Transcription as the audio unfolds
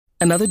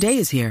Another day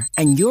is here,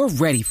 and you're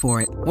ready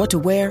for it. What to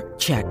wear?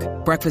 Check.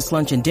 Breakfast,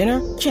 lunch, and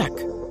dinner? Check.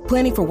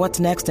 Planning for what's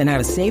next and how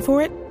to save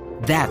for it?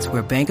 That's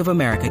where Bank of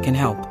America can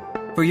help.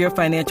 For your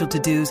financial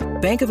to-dos,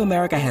 Bank of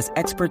America has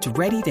experts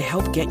ready to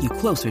help get you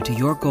closer to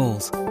your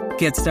goals.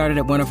 Get started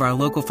at one of our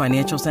local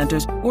financial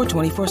centers or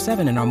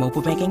 24/7 in our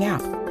mobile banking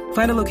app.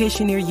 Find a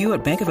location near you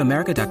at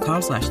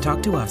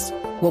bankofamerica.com/talktous.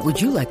 What would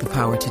you like the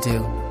power to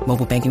do?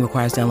 Mobile banking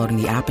requires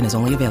downloading the app and is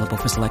only available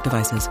for select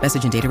devices.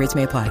 Message and data rates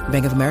may apply.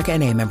 Bank of America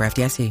N.A., member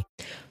FDIC.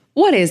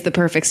 What is the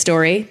perfect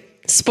story?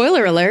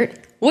 Spoiler alert,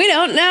 we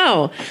don't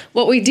know.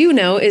 What we do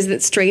know is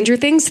that Stranger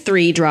Things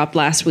 3 dropped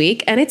last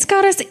week, and it's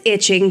got us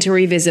itching to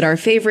revisit our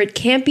favorite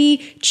campy,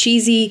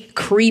 cheesy,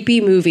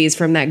 creepy movies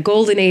from that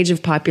golden age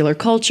of popular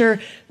culture,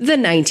 the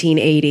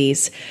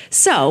 1980s.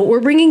 So we're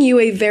bringing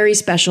you a very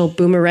special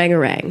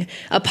Boomerangerang,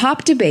 a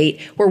pop debate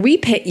where we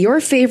pit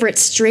your favorite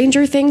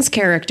Stranger Things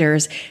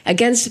characters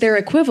against their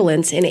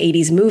equivalents in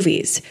 80s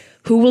movies.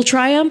 Who will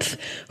triumph?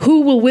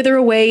 Who will wither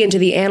away into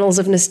the annals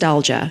of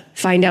nostalgia?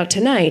 Find out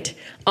tonight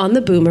on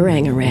the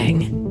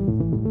Boomerangerang.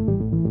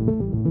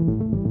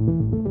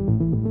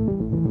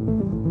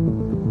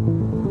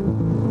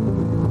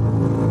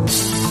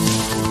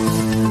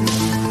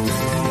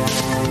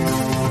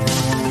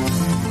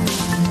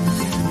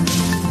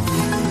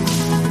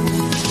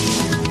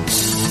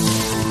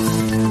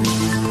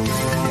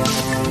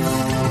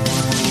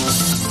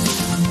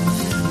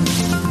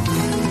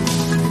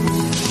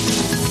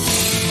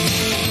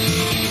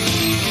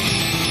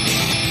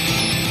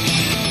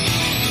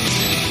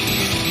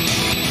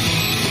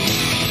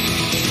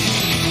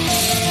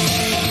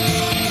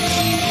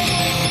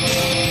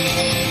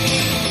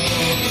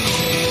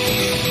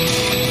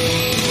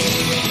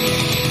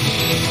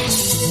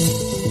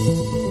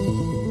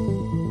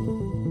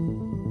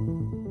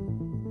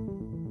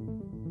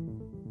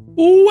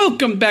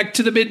 Welcome back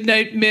to the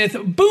Midnight Myth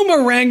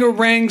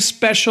Boomerangerang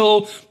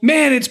special.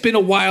 Man, it's been a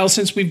while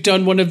since we've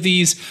done one of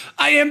these.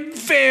 I am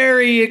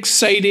very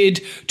excited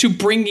to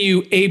bring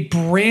you a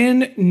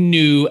brand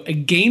new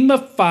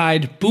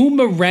gamified,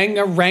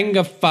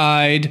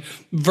 boomerangerangified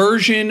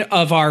version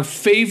of our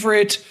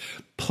favorite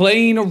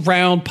playing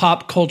around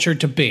pop culture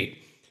debate.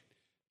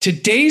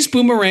 Today's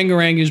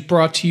Boomerangerang is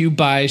brought to you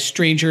by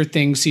Stranger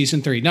Things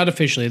Season 3. Not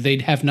officially. They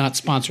have not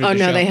sponsored the show.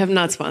 Oh, no, they have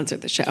not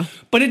sponsored the show.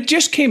 But it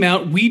just came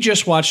out. We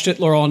just watched it,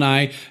 Laurel and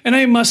I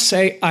must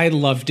say I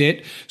loved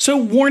it. So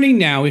warning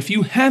now, if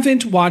you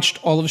haven't watched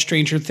all of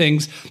Stranger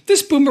Things,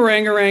 this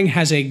Boomerangerang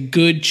has a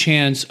good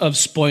chance of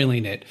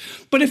spoiling it.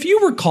 But if you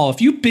recall, if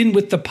you've been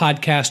with the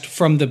podcast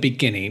from the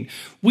beginning,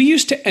 we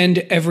used to end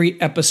every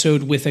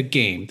episode with a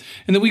game.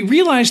 And then we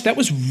realized that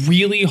was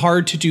really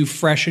hard to do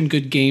fresh and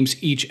good games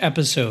each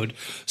episode.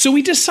 So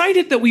we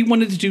decided that we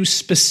wanted to do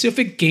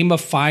specific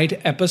gamified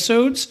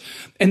episodes.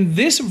 And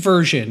this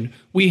version,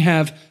 we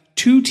have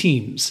two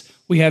teams.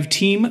 We have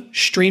Team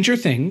Stranger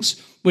Things,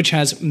 which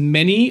has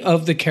many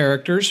of the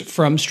characters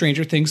from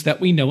Stranger Things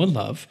that we know and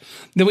love.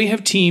 Then we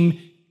have Team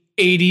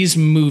 80s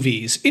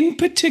Movies, in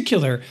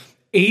particular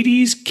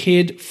 80s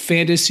kid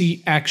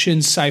fantasy action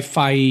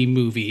sci-fi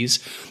movies.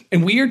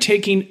 And we are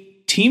taking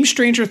Team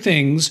Stranger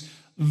Things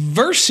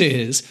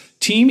versus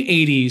Team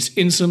 80s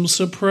in some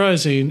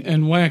surprising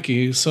and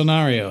wacky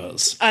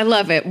scenarios. I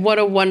love it. What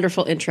a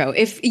wonderful intro.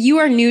 If you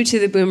are new to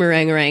the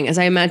Boomerangerang, as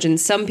I imagine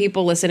some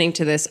people listening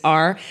to this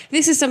are,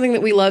 this is something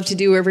that we love to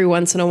do every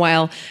once in a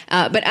while.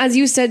 But as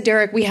you said,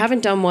 Derek, we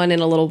haven't done one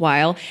in a little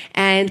while.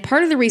 And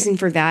part of the reason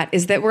for that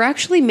is that we're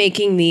actually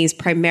making these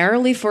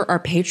primarily for our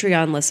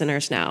Patreon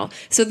listeners now.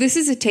 So this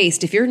is a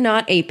taste. If you're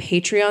not a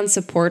Patreon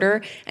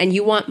supporter and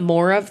you want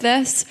more of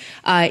this,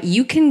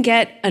 you can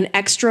get an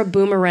extra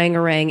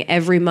Boomerangerang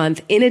every month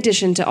in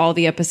addition to all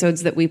the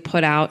episodes that we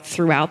put out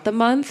throughout the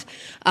month,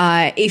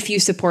 if you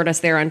support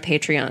us there on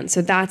Patreon.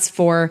 So that's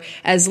for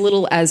as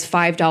little as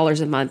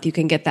 $5 a month. You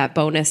can get that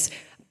bonus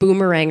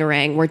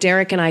Boomerangerang where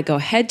Derek and I go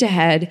head to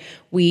head.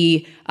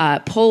 We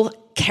pull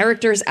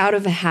characters out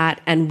of a hat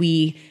and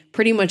we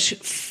pretty much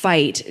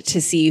fight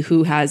to see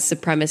who has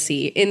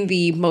supremacy in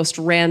the most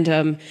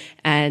random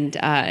and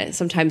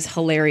sometimes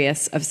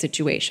hilarious of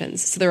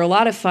situations. So they're a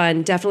lot of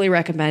fun. Definitely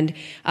recommend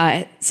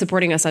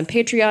supporting us on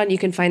Patreon. You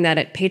can find that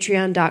at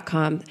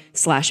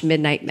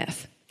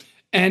patreon.com/midnightmyth.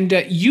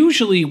 And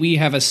usually we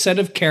have a set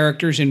of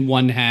characters in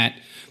one hat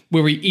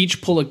where we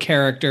each pull a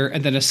character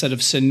and then a set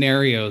of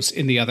scenarios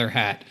in the other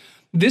hat.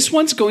 This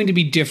one's going to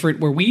be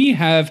different where we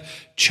have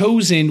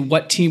chosen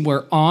what team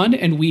we're on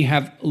and we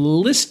have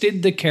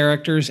listed the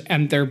characters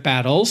and their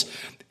battles.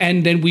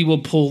 And then we will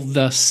pull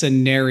the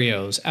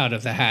scenarios out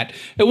of the hat.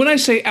 And when I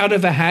say out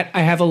of a hat,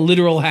 I have a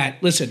literal hat.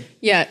 Listen.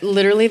 Yeah,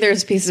 literally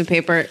there's a piece of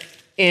paper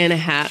in a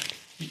hat.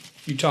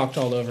 You talked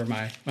all over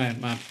my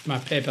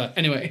paper.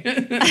 Anyway.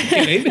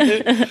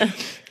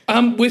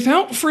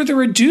 Without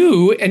further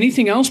ado,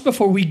 anything else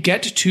before we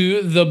get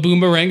to the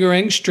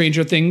Boomerangerang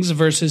Stranger Things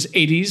versus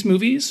 80s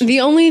movies?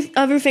 The only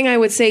other thing I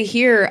would say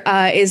here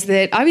is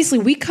that obviously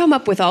we come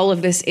up with all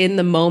of this in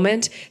the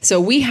moment. So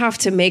we have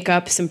to make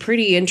up some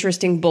pretty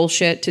interesting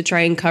bullshit to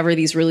try and cover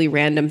these really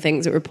random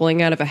things that we're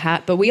pulling out of a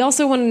hat. But we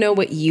also want to know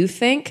what you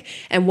think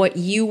and what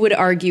you would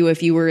argue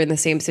if you were in the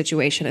same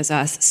situation as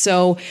us.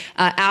 So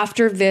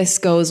after this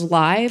goes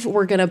live,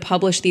 we're going to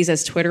publish these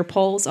as Twitter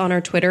polls on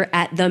our Twitter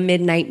at The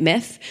Midnight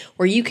Myth,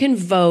 where you can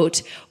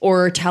vote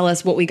or tell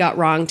us what we got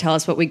wrong, tell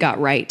us what we got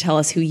right, tell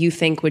us who you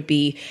think would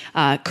be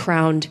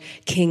crowned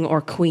king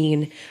or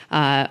queen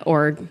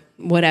or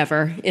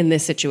whatever in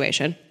this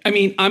situation. I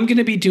mean, I'm going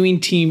to be doing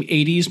Team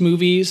 80s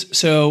movies,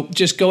 so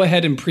just go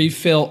ahead and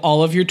pre-fill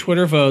all of your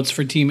Twitter votes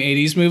for Team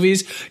 80s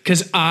movies,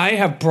 because I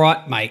have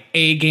brought my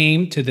A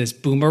game to this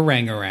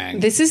Boomerangerang.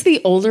 This is the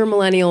older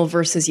millennial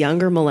versus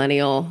younger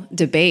millennial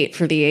debate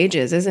for the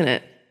ages, isn't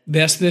it?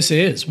 Yes, this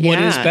is. What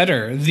is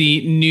better,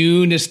 the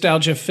new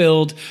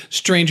nostalgia-filled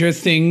Stranger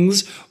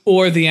Things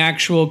or the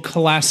actual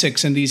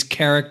classics and these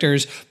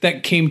characters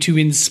that came to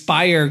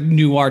inspire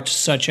new art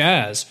such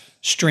as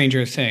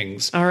Stranger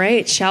Things? All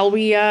right, shall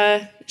we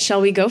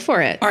go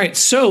for it? All right,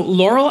 so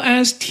Laurel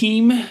as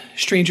Team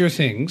Stranger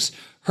Things,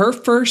 her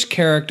first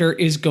character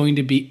is going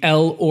to be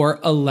L or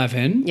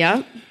 11.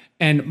 Yeah.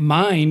 And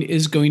mine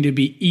is going to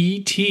be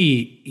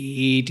E.T.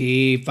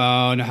 E.T.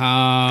 phone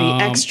home.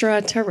 The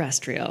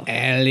extraterrestrial.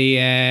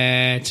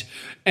 Elliot.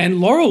 And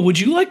Laurel, would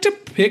you like to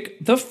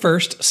pick the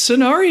first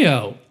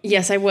scenario?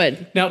 Yes, I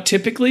would. Now,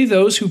 typically,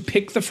 those who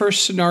pick the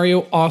first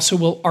scenario also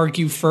will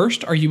argue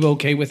first. Are you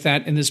okay with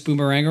that in this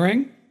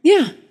Boomerangerang?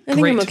 Yeah, I think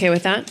Great. I'm okay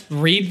with that.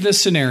 Read the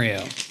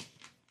scenario.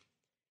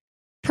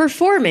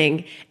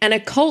 Performing an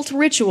occult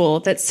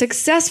ritual that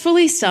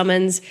successfully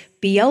summons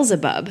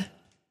Beelzebub.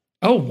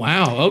 Oh,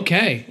 wow.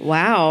 Okay.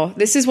 Wow.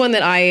 This is one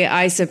that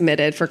I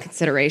submitted for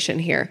consideration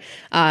here.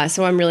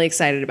 So I'm really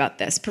excited about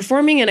this.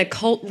 Performing an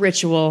occult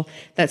ritual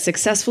that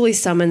successfully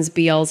summons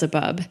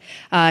Beelzebub.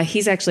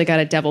 He's actually got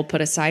a devil put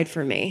aside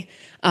for me.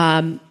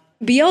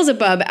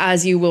 Beelzebub,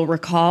 as you will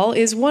recall,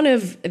 is one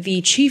of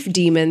the chief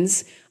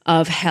demons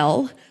of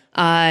hell.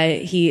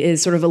 He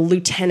is sort of a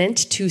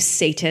lieutenant to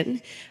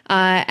Satan.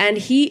 And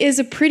he is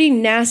a pretty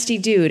nasty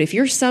dude. If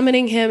you're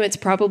summoning him, it's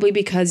probably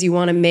because you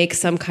want to make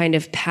some kind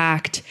of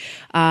pact.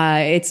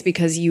 It's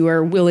because you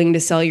are willing to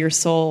sell your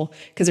soul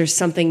because there's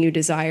something you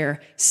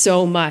desire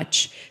so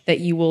much that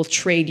you will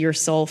trade your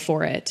soul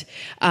for it.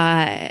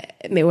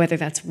 Whether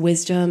that's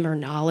wisdom or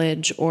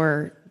knowledge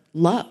or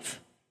love.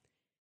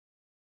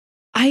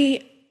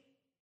 I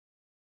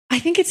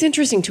think it's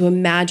interesting to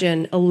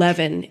imagine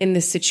 11 in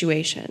this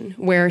situation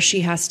where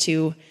she has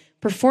to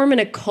perform an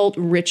occult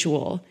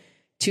ritual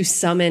to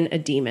summon a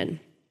demon.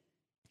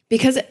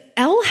 Because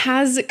Elle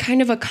has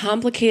kind of a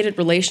complicated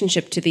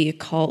relationship to the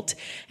occult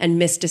and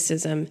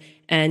mysticism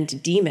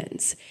and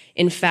demons.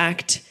 In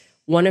fact,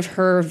 one of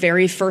her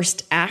very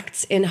first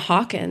acts in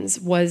Hawkins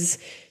was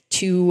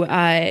to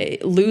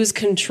lose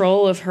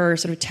control of her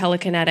sort of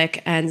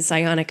telekinetic and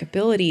psionic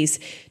abilities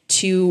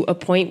to a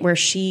point where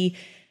she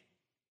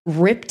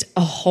ripped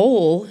a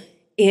hole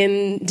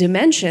in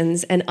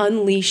dimensions and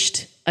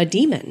unleashed a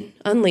demon,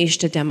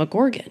 unleashed a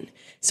Demogorgon.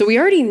 So we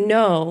already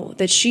know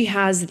that she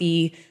has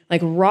the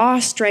raw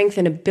strength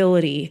and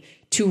ability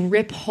to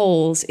rip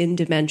holes in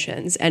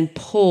dimensions and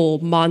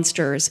pull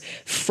monsters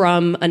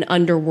from an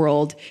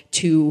underworld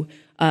to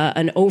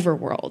an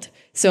overworld.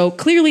 So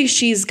clearly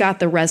she's got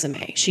the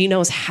resume. She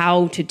knows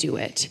how to do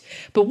it.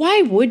 But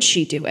why would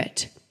she do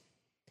it?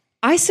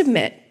 I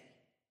submit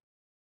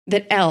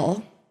that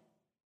Elle,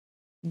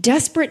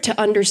 desperate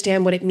to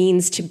understand what it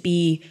means to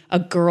be a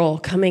girl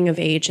coming of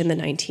age in the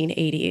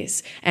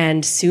 1980s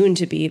and soon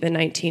to be the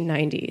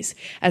 1990s,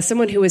 as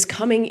someone who is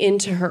coming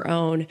into her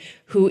own,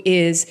 who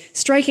is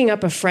striking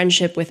up a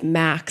friendship with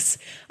Max,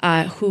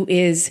 who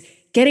is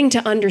getting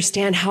to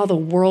understand how the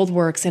world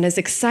works and is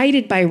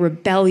excited by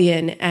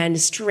rebellion and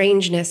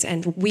strangeness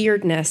and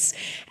weirdness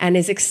and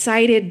is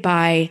excited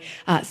by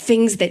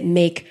things that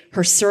make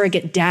her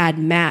surrogate dad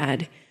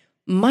mad,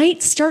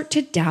 might start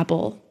to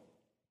dabble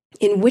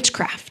in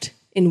witchcraft,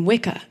 in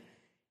Wicca.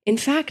 In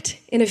fact,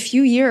 in a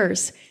few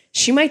years,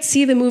 she might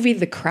see the movie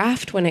The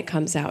Craft when it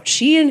comes out.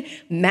 She and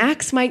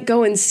Max might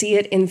go and see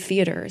it in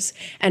theaters.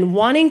 And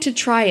wanting to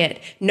try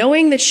it,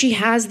 knowing that she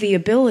has the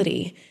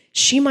ability,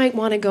 she might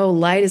want to go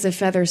light as a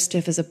feather,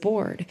 stiff as a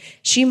board.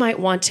 She might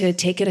want to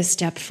take it a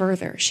step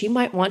further. She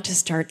might want to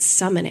start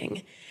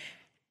summoning.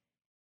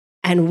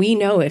 And we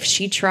know if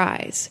she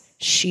tries,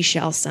 she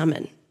shall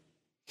summon.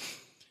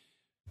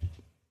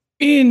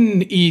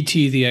 In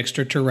E.T. the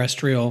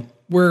Extraterrestrial,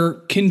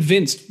 we're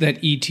convinced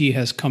that E.T.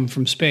 has come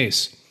from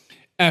space.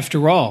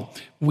 After all,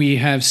 we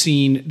have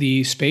seen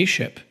the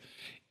spaceship.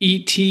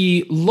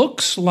 E.T.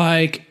 looks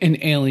like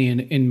an alien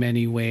in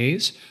many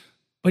ways,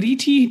 but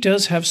E.T.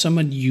 does have some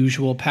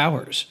unusual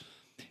powers.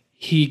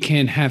 He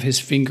can have his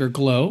finger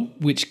glow,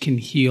 which can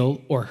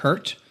heal or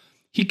hurt.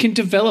 He can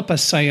develop a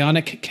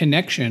psionic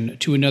connection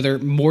to another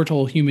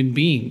mortal human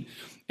being.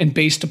 and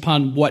based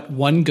upon what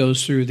one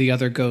goes through, the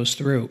other goes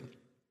through.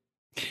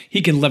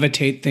 He can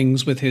levitate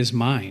things with his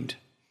mind.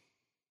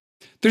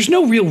 There's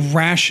no real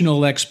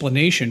rational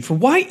explanation for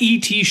why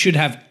E.T. should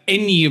have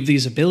any of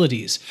these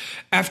abilities.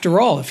 After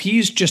all, if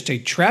he's just a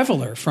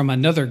traveler from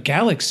another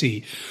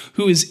galaxy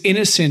who is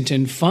innocent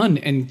and fun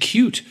and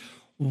cute,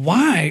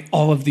 why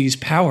all of these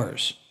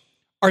powers?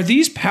 Are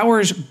these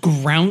powers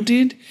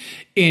grounded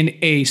in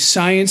a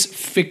science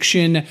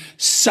fiction,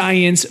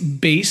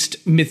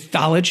 science-based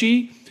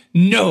mythology?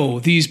 No,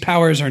 these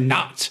powers are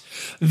not.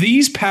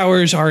 These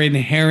powers are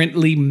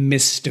inherently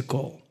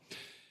mystical.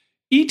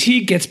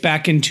 E.T. gets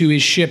back into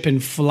his ship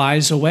and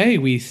flies away,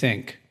 we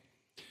think.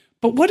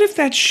 But what if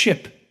that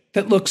ship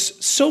that looks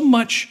so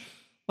much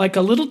like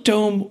a little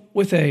dome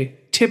with a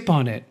tip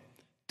on it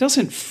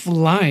doesn't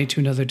fly to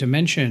another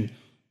dimension,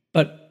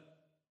 but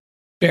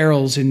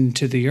barrels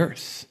into the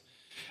earth?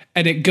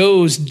 And it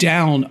goes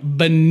down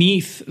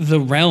beneath the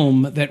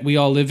realm that we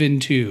all live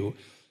into,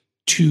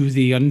 to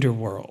the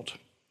underworld.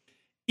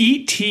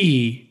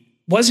 E.T.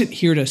 wasn't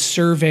here to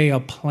survey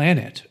a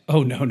planet.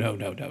 Oh,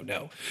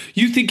 no.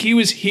 You think he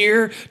was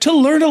here to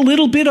learn a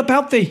little bit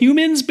about the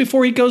humans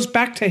before he goes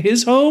back to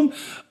his home?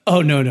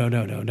 Oh,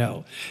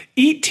 no.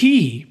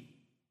 E.T.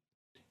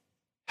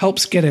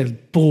 helps get a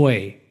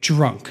boy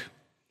drunk.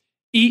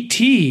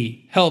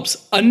 E.T.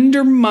 helps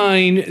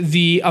undermine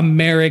the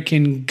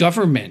American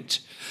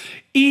government.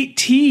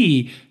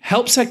 E.T.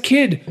 helps a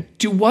kid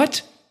do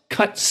what?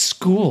 Cut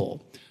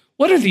school.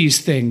 What are these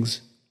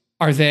things?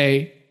 Are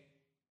they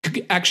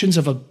actions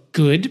of a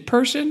good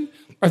person?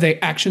 Are they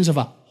actions of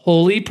a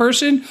holy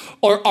person?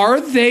 Or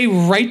are they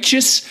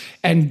righteous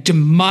and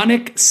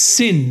demonic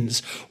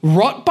sins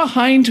wrought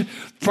behind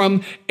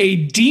from a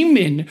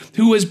demon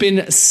who has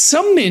been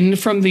summoned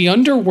from the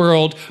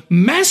underworld,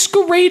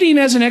 masquerading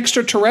as an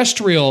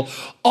extraterrestrial,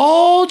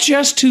 all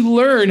just to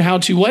learn how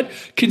to what?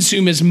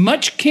 Consume as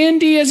much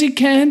candy as he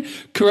can,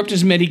 corrupt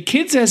as many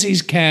kids as he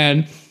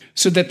can,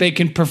 so that they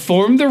can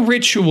perform the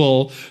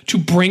ritual to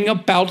bring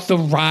about the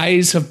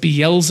rise of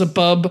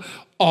Beelzebub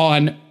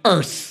on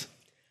Earth.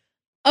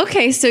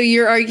 Okay, so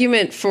your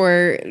argument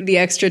for the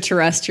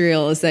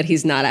extraterrestrial is that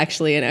he's not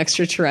actually an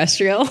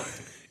extraterrestrial?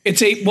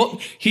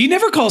 He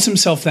never calls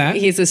himself that.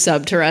 He's a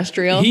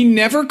subterrestrial? He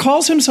never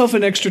calls himself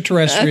an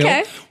extraterrestrial.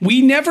 Okay.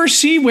 We never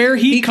see where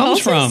he comes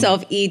from. He calls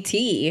himself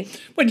E.T.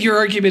 But your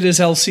argument is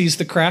Elle sees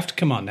the craft?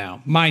 Come on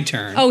now. My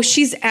turn. Oh,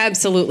 she's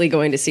absolutely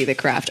going to see the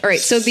craft. All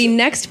right, so the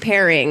next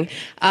pairing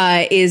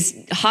is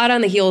hot on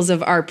the heels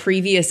of our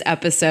previous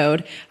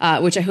episode,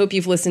 which I hope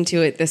you've listened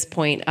to at this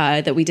point,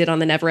 that we did on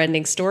the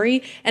Neverending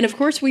Story. And of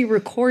course, we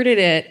recorded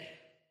it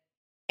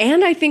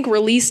and I think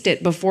released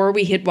it before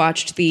we had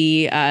watched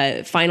the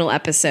final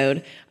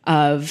episode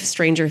of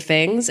Stranger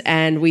Things,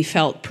 and we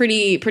felt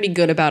pretty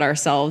good about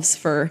ourselves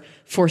for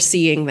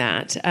foreseeing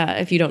that.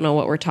 If you don't know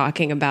what we're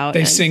talking about,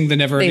 they sing the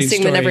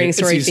Neverending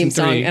Story theme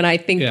song, and I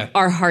think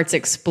our hearts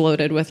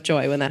exploded with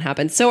joy when that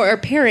happened. So our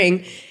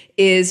pairing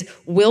is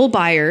Will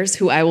Byers,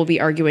 who I will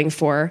be arguing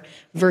for,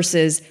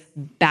 versus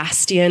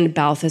Bastian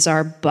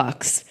Balthazar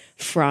Bucks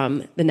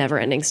from the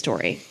Neverending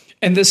Story.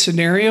 And the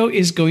scenario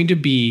is going to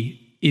be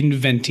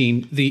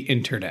inventing the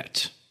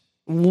internet.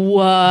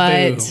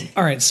 What? Boom.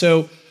 All right,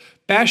 so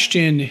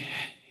Bastian,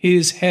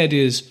 his head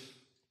is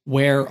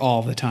where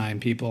all the time,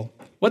 people?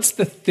 What's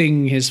the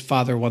thing his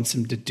father wants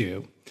him to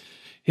do?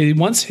 He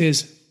wants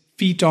his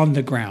feet on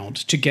the ground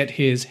to get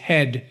his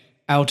head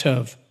out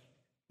of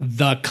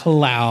the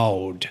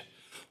cloud.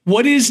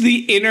 What is the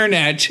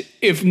internet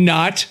if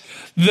not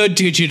the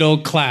digital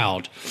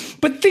cloud?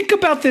 But think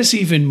about this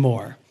even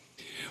more.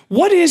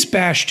 What is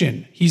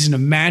Bastian? He's an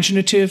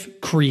imaginative,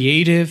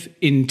 creative,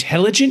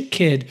 intelligent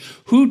kid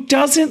who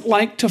doesn't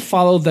like to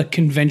follow the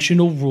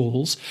conventional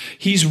rules.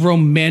 He's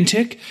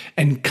romantic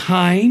and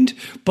kind,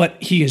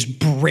 but he is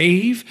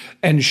brave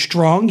and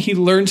strong. He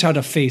learns how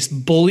to face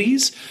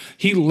bullies.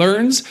 He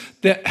learns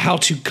how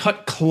to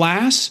cut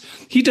class.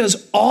 He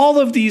does all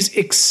of these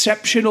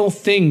exceptional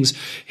things.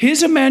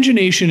 His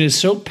imagination is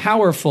so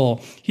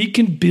powerful, he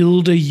can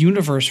build a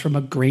universe from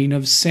a grain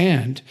of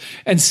sand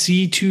and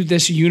see to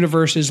this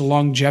universe's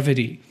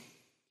longevity.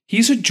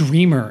 He's a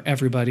dreamer,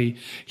 everybody.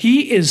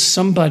 He is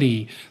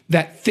somebody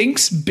that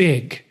thinks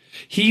big.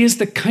 He is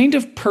the kind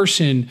of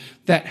person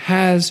that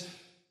has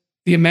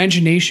the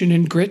imagination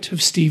and grit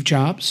of Steve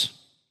Jobs.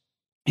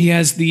 He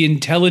has the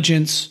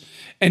intelligence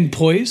and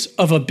poise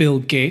of a Bill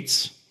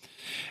Gates.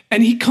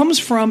 And he comes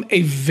from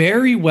a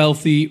very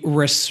wealthy,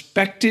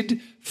 respected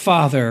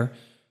father,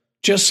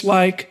 just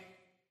like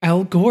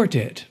Al Gore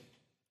did.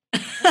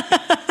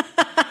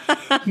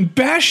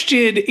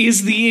 Bastian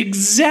is the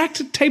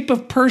exact type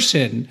of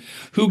person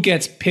who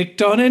gets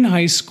picked on in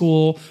high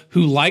school,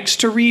 who likes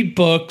to read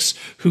books,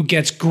 who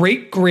gets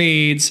great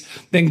grades,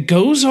 then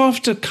goes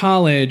off to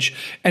college,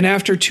 and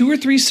after 2 or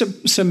 3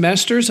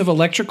 semesters of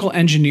electrical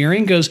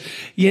engineering goes,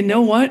 you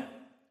know what?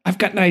 I've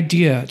got an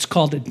idea. It's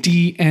called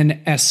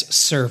DNS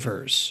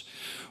servers.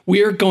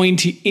 We are going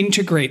to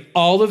integrate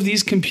all of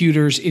these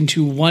computers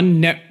into one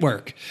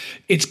network.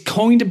 It's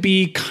going to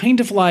be kind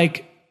of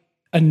like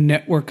a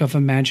network of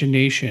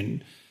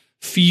imagination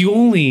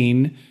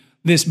fueling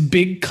this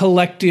big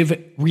collective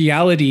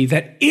reality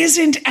that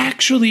isn't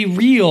actually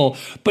real,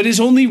 but is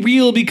only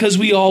real because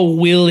we all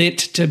will it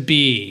to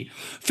be.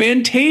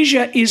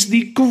 Fantasia is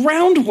the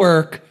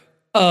groundwork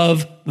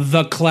of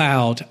the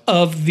cloud,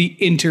 of the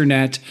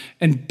internet,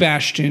 and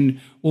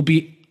Bastion will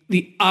be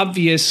the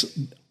obvious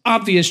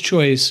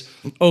choice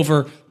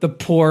over the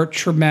poor,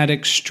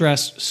 traumatic,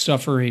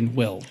 stress-suffering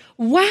Will.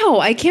 Wow,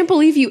 I can't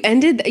believe they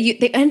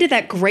ended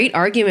that great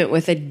argument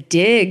with a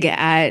dig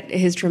at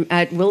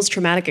Will's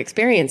traumatic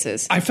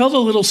experiences. I felt a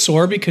little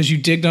sore because you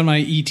digged on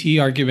my ET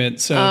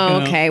argument. So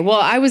okay. Well,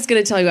 I was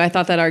going to tell you, I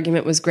thought that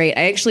argument was great.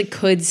 I actually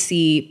could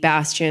see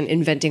Bastion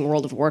inventing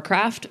World of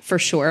Warcraft for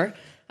sure.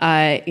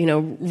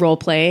 Role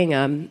playing,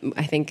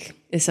 I think,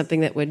 is something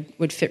that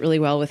would fit really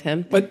well with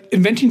him. But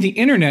inventing the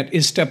internet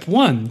is step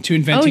one to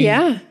inventing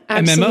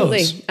absolutely.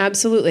 MMOs.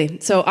 Absolutely.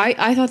 So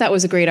I thought that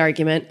was a great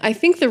argument. I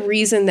think the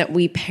reason that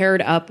we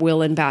paired up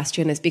Will and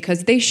Bastion is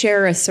because they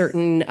share a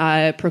certain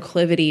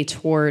proclivity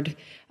toward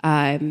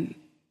the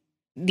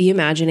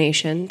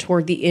imagination,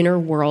 toward the inner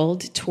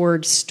world,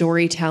 toward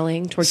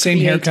storytelling, toward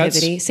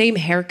creativity. Same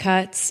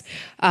haircuts,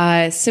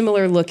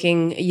 similar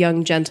looking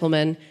young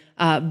gentlemen.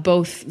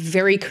 Both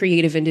very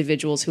creative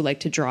individuals who like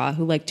to draw,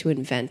 who like to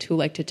invent, who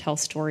like to tell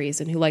stories,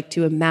 and who like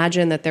to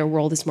imagine that their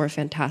world is more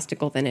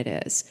fantastical than it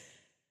is.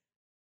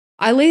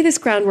 I lay this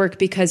groundwork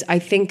because I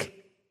think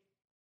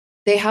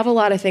they have a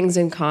lot of things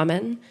in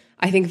common.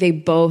 I think they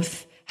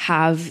both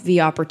have the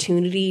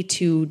opportunity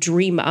to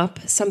dream up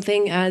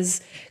something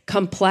as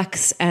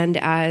complex and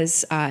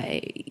as,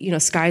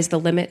 sky's the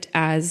limit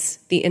as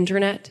the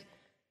internet.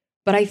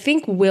 But I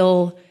think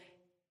Will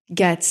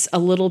gets a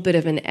little bit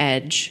of an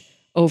edge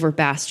over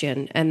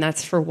Bastion, and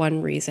that's for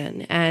one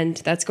reason. And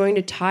that's going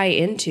to tie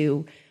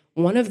into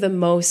one of the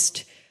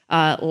most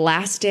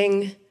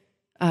lasting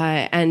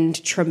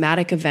and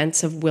traumatic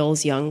events of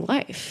Will's young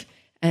life.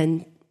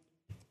 And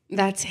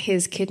that's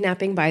his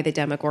kidnapping by the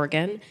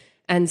Demogorgon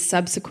and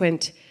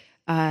subsequent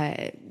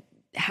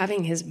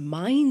having his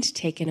mind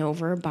taken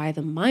over by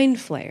the Mind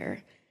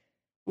Flayer.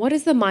 What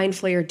does the Mind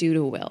Flayer do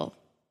to Will?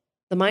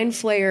 The Mind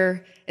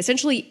Flayer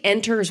essentially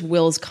enters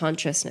Will's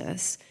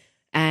consciousness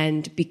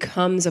and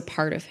becomes a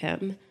part of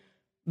him.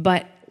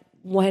 But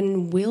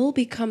when Will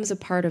becomes a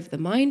part of the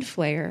Mind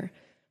Flayer,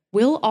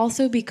 Will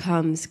also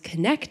becomes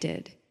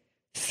connected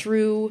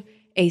through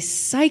a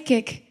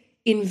psychic,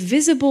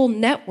 invisible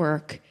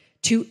network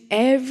to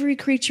every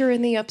creature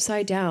in the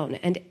Upside Down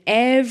and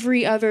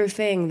every other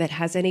thing that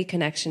has any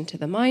connection to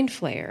the Mind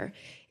Flayer.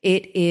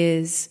 It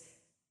is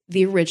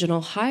the original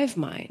hive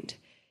mind.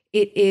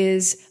 It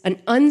is an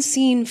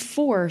unseen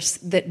force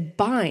that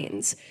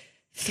binds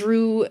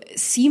through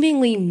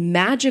seemingly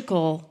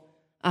magical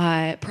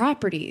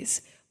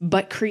properties,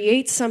 but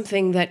creates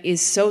something that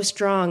is so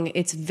strong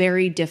it's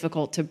very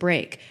difficult to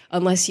break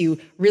unless you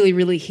really,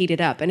 really heat it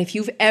up. And if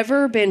you've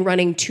ever been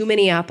running too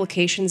many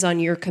applications on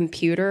your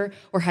computer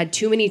or had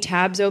too many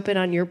tabs open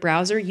on your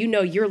browser, you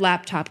know your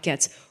laptop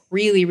gets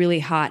really, really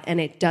hot,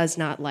 and it does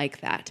not like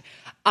that.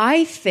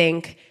 I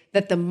think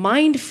that the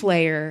Mind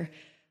Flayer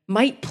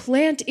might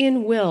plant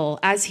in Will,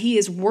 as he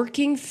is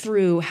working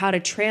through how to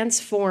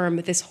transform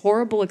this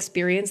horrible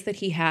experience that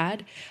he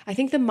had, I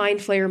think the Mind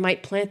Flayer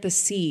might plant the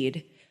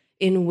seed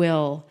in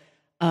Will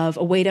of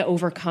a way to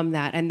overcome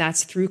that, and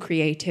that's through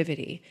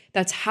creativity.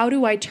 That's how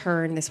do I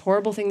turn this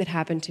horrible thing that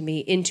happened to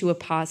me into a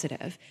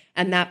positive?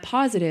 And that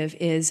positive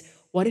is,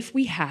 what if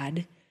we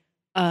had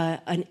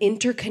an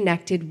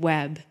interconnected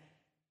web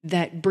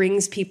that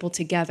brings people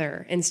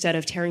together instead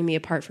of tearing me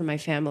apart from my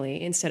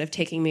family, instead of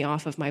taking me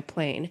off of my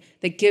plane,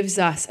 that gives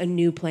us a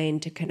new plane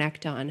to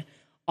connect on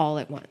all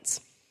at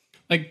once.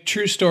 Like,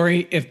 true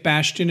story, if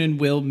Bastion and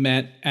Will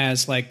met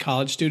as like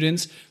college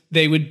students,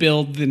 they would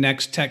build the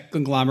next tech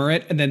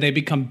conglomerate, and then they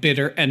become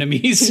bitter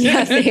enemies.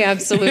 Yes, they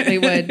absolutely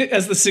would.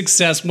 As the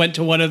success went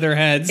to one of their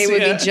heads. It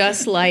would be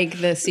just like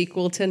the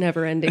sequel to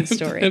Neverending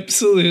Story.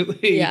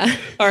 Absolutely. Yeah.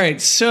 All right,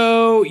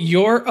 so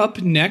you're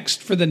up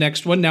next for the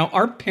next one. Now,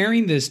 our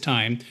pairing this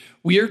time,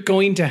 we are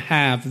going to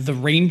have the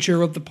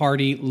ranger of the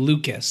party,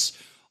 Lucas,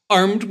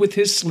 armed with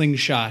his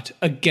slingshot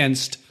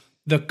against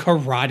the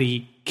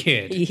Karate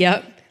Kid.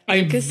 Yep.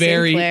 I'm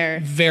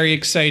very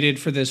excited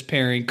for this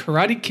pairing.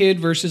 Karate Kid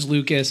versus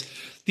Lucas.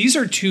 These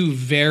are two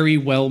very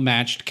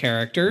well-matched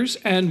characters.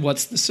 And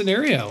what's the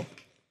scenario?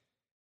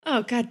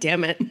 Oh, God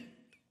damn it.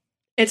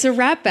 It's a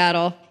rap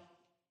battle.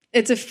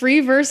 It's a free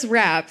verse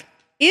rap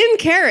in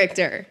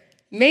character.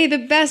 May the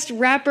best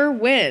rapper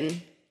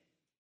win.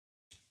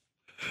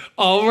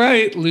 All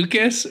right,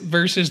 Lucas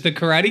versus the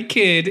Karate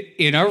Kid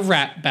in a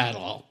rap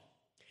battle.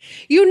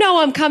 You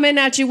know I'm coming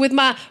at you with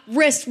my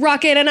wrist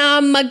rocket, and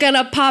I'm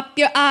gonna pop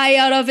your eye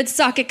out of its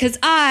socket, cause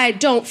I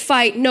don't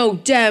fight no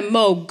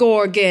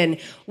Demogorgon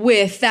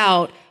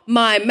without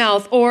my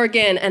mouth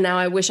organ. And now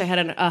I wish I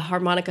had a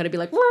harmonica to be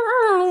like. You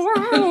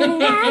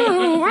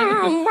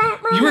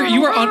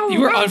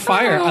were on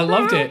fire. I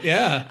loved it.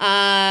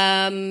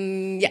 Yeah.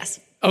 Yes.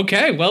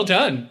 Okay. Well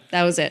done.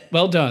 That was it.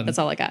 Well done. That's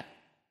all I got.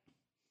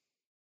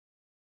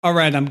 All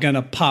right, I'm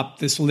gonna pop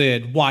this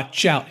lid.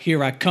 Watch out,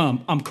 here I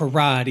come. I'm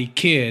Karate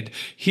Kid.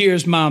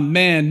 Here's my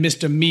man,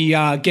 Mr.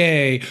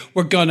 Miyagi.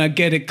 We're gonna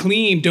get it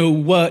clean. Do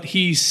what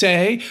he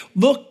say.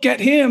 Look at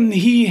him,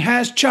 he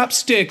has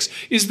chopsticks.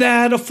 Is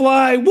that a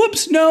fly?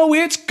 Whoops, no,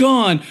 it's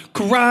gone.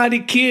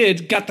 Karate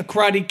Kid, got the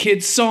Karate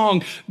Kid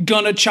song.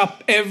 Gonna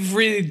chop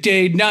every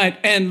day, night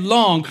and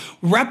long.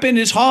 Rapping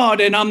is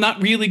hard and I'm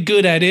not really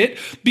good at it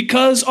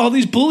because all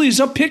these bullies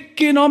are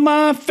picking on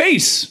my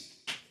face.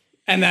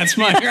 And that's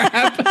my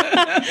rap.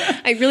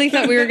 I really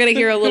thought we were going to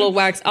hear a little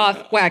wax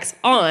off, wax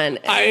on.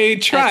 I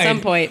tried at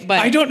some point, but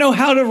I don't know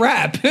how to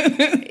rap.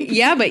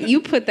 Yeah, but you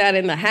put that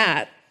in the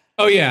hat.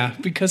 Oh yeah,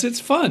 because it's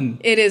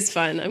fun. It is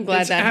fun. I'm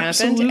glad that happened,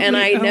 absolutely and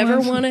I never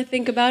awesome. want to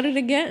think about it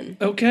again.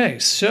 Okay,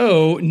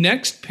 so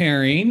next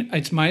pairing,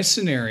 it's my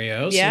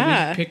scenario.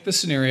 Yeah. So we pick the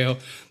scenario.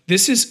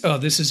 This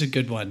is a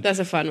good one. That's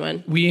a fun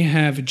one. We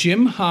have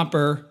Jim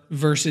Hopper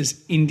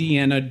versus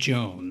Indiana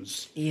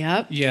Jones.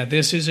 Yep. Yeah,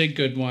 this is a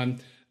good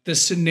one. The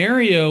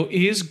scenario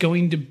is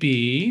going to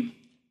be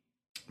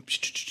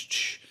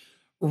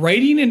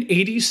writing an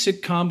 80s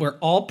sitcom where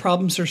all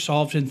problems are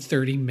solved in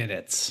 30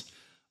 minutes.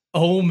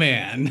 Oh,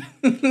 man.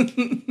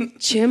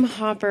 Jim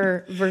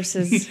Hopper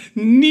versus...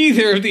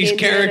 Neither of these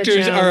Indiana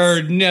characters Jones.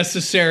 are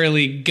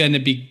necessarily going to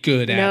be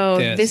good at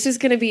this. No, this is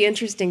going to be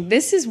interesting.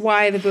 This is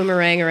why the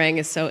Boomerangerang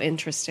is so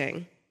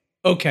interesting.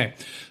 Okay,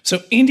 so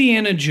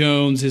Indiana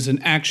Jones is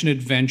an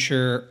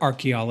action-adventure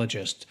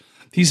archaeologist.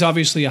 He's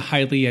obviously a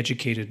highly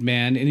educated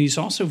man, and he's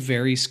also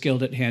very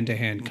skilled at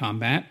hand-to-hand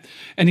combat.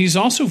 And he's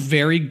also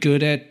very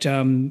good at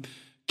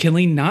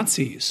killing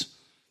Nazis.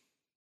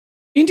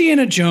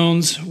 Indiana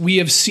Jones, we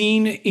have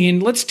seen in,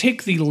 let's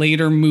take the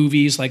later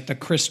movies like the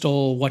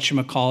Crystal,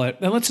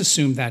 whatchamacallit. Now let's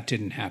assume that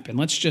didn't happen.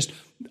 Let's just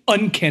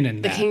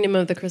uncanon that. The Kingdom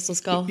of the Crystal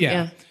Skull?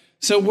 Yeah.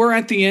 So we're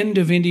at the end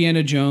of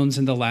Indiana Jones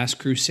and the Last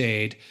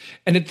Crusade.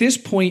 And at this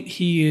point,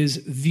 he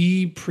is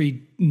the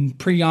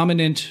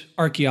preeminent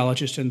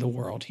archaeologist in the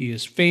world. He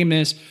is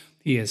famous.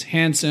 He is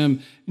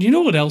handsome. And you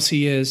know what else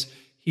he is?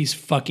 He's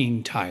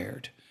fucking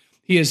tired.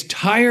 He is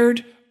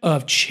tired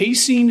of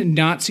chasing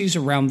Nazis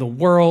around the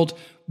world,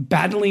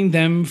 battling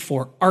them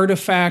for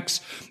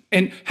artifacts.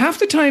 And half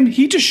the time,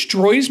 he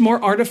destroys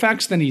more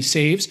artifacts than he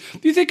saves.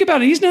 If you think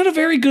about it, he's not a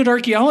very good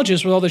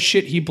archaeologist with all the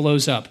shit he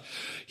blows up.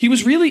 He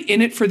was really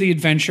in it for the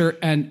adventure,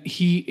 and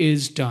he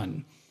is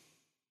done.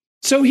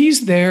 So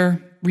he's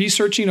there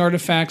researching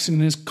artifacts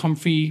in his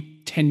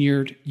comfy,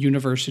 tenured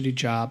university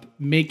job,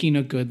 making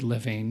a good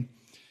living.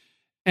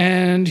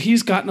 And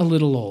he's gotten a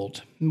little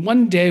old. And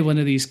one day, one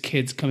of these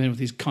kids come in with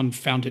these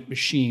confounded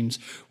machines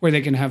where they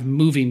can have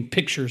moving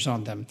pictures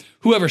on them.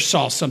 Whoever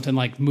saw something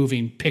like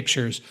moving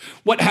pictures?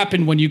 What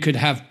happened when you could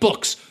have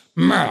books?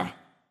 Meh.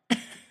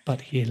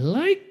 But he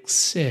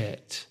likes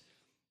it.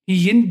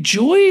 He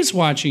enjoys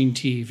watching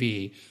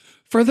TV.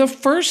 For the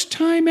first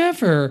time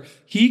ever,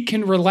 he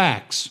can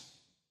relax.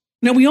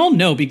 Now, we all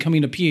know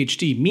becoming a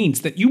PhD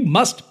means that you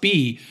must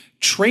be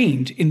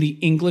trained in the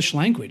English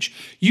language.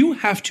 You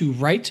have to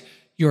write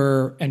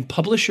and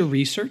publish your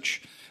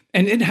research,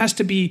 and it has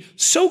to be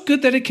so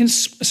good that it can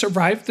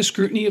survive the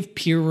scrutiny of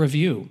peer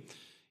review.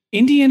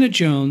 Indiana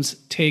Jones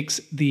takes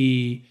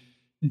the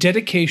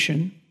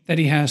dedication that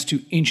he has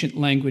to ancient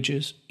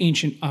languages,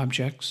 ancient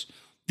objects,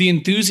 the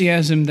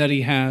enthusiasm that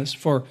he has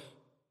for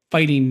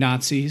fighting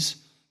Nazis,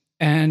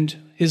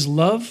 and his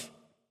love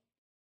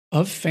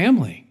of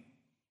family.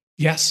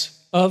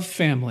 Yes, of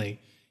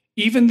family.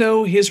 Even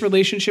though his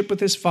relationship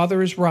with his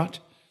father is rot,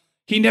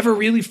 he never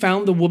really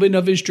found the woman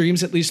of his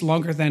dreams, at least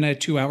longer than a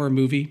 2-hour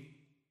movie.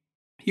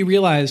 He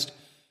realized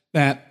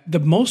that the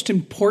most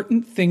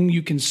important thing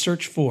you can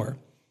search for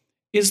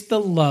is the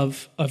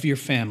love of your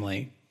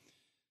family.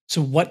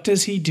 So what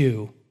does he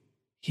do?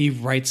 He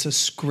writes a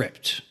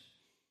script.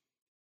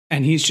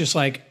 And he's just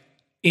like,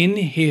 in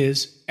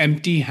his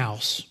empty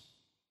house,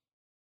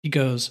 he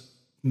goes,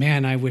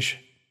 man, I wish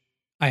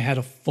I had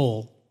a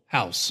full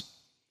house.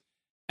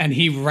 And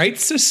he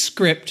writes a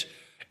script.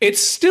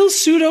 It's still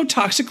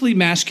pseudo-toxically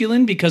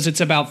masculine because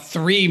it's about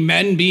 3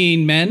 men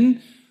being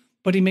men,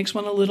 but he makes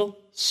one a little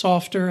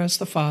softer as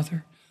the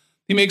father.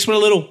 He makes one a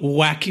little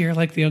wackier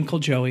like the Uncle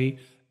Joey,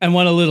 and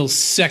one a little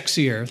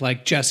sexier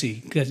like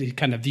Jesse, because he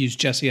kind of views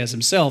Jesse as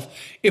himself.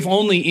 If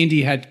only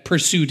Indy had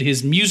pursued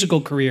his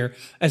musical career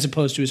as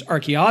opposed to his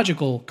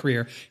archaeological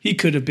career, he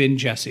could have been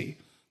Jesse.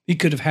 He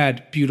could have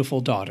had beautiful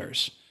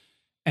daughters.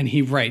 And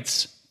he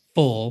writes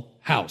Full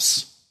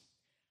House.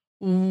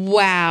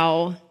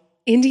 Wow.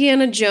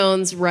 Indiana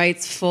Jones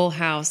writes Full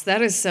House.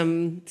 That is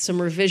some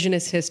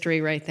revisionist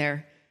history right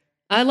there.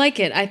 I like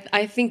it.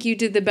 I think you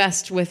did the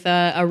best with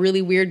a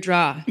really weird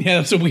draw. Yeah,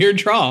 that's a weird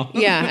draw.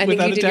 Yeah, I think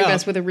you did your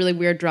best with a really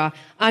weird draw.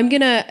 I'm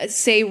going to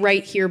say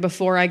right here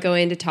before I go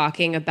into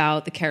talking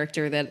about the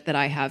character that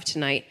I have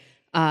tonight,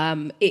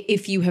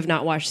 if you have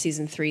not watched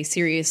season 3,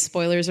 serious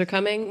spoilers are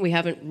coming. We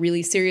haven't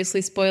really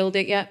seriously spoiled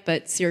it yet,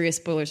 but serious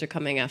spoilers are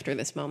coming after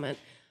this moment.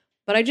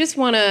 But I just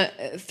want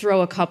to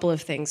throw a couple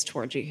of things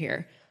towards you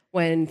here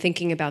when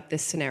thinking about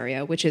this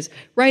scenario, which is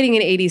writing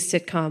an 80s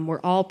sitcom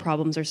where all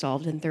problems are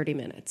solved in 30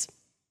 minutes.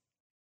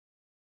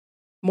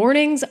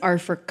 Mornings are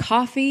for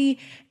coffee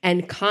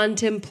and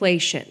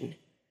contemplation.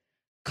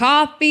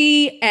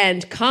 Coffee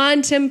and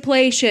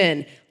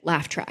contemplation.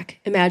 Laugh track.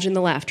 Imagine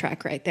the laugh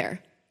track right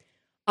there.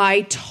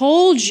 I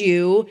told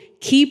you,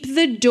 keep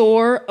the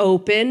door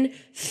open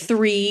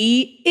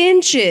 3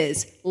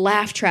 inches.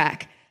 Laugh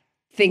track.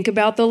 Think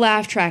about the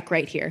laugh track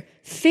right here.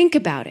 Think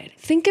about it.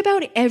 Think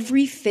about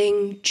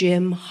everything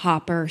Jim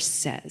Hopper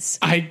says.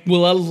 I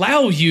will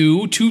allow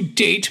you to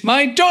date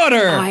my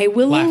daughter. I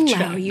will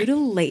allow you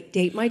to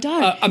date my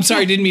daughter. I'm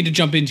sorry, I didn't mean to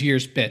jump into your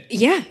spit.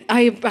 Yeah,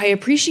 I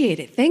appreciate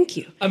it. Thank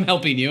you. I'm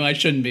helping you. I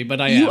shouldn't be, but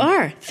I am. You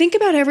are. Think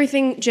about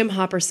everything Jim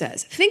Hopper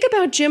says. Think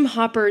about Jim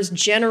Hopper's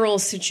general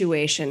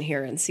situation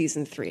here in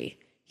season 3.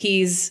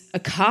 He's a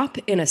cop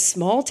in a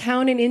small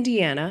town in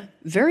Indiana,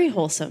 very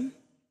wholesome.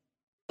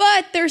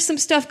 But there's some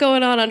stuff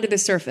going on under the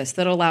surface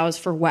that allows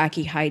for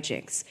wacky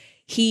hijinks.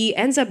 He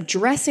ends up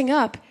dressing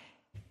up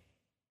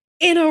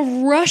in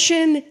a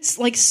Russian,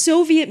 like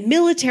Soviet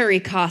military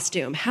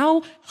costume.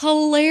 How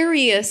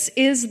hilarious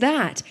is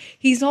that?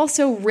 He's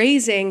also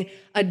raising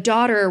a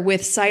daughter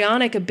with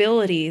psionic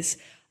abilities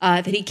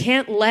that he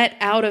can't let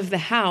out of the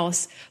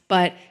house,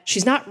 but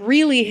she's not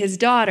really his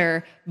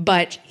daughter,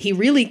 but he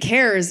really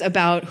cares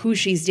about who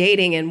she's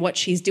dating and what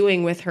she's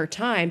doing with her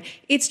time.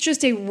 It's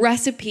just a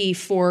recipe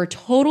for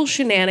total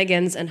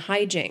shenanigans and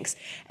hijinks.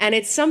 And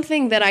it's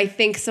something that I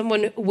think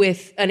someone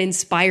with an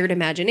inspired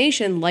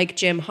imagination like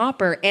Jim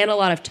Hopper and a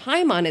lot of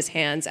time on his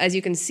hands, as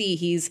you can see,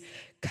 he's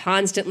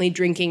constantly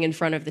drinking in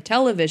front of the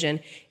television.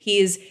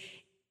 He's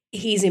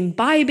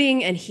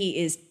imbibing and he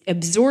is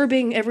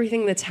absorbing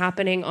everything that's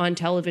happening on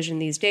television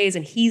these days,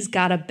 and he's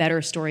got a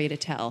better story to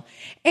tell.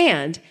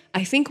 And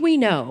I think we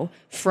know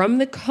from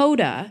the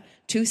coda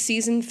to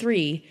season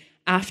 3,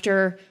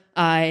 after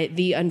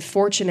the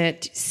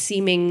unfortunate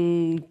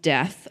seeming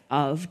death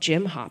of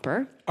Jim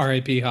Hopper.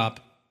 R.I.P. Hop.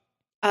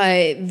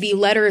 The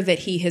letter that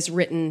he has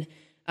written,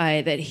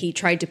 that he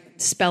tried to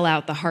spell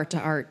out the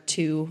heart-to-heart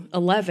to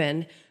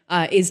 11,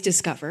 is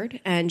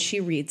discovered, and she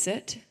reads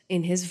it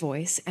in his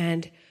voice,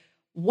 and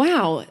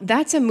wow,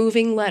 that's a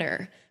moving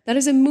letter. That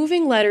is a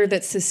moving letter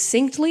that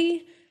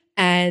succinctly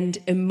and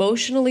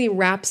emotionally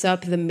wraps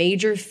up the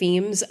major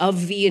themes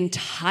of the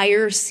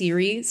entire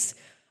series.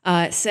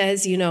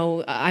 Says,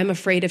 I'm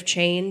afraid of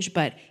change,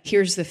 but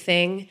here's the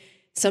thing.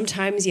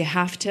 Sometimes you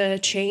have to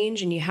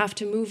change and you have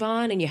to move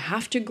on and you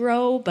have to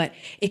grow, but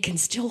it can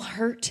still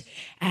hurt.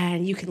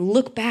 And you can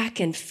look back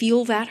and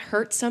feel that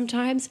hurt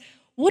sometimes.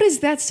 What does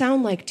that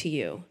sound like to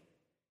you?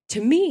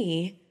 To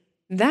me,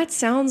 that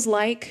sounds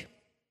like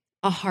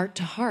a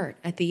heart-to-heart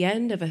at the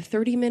end of a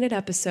 30-minute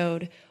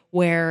episode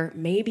where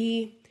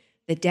maybe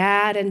the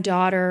dad and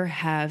daughter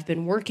have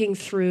been working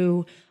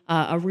through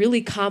a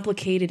really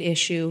complicated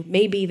issue.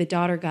 Maybe the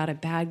daughter got a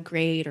bad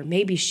grade, or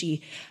maybe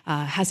she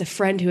has a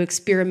friend who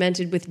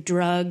experimented with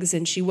drugs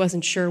and she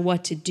wasn't sure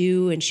what to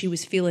do and she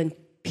was feeling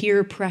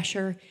peer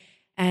pressure.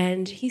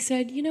 And he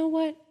said, you know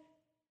what?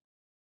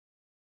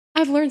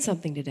 I've learned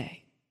something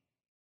today.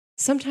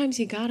 Sometimes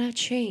you gotta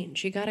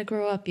change, you gotta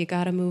grow up, you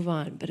gotta move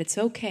on, but it's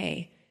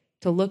okay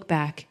to look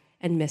back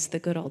and miss the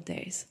good old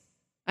days.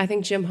 I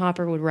think Jim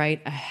Hopper would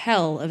write a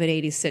hell of an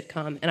 80s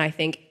sitcom, and I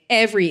think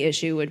every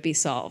issue would be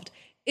solved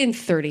in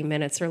 30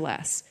 minutes or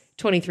less,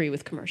 23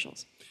 with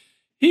commercials.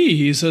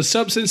 He's a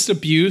substance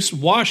abuse,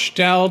 washed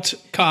out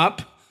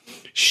cop.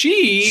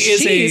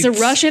 She's a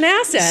Russian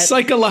asset.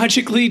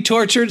 Psychologically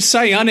tortured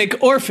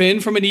psionic orphan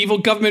from an evil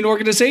government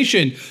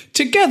organization.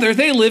 Together,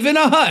 they live in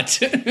a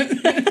hut.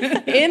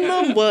 In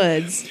the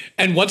woods.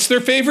 And what's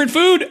their favorite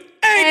food?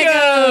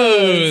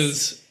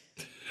 Eggos!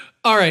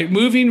 All right,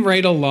 moving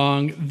right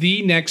along,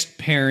 the next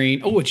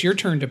pairing. Oh, it's your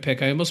turn to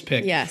pick. I almost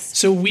picked. Yes.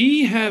 So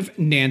we have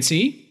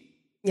Nancy.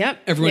 Yep.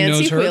 Everyone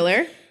Nancy knows her.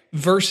 Wheeler.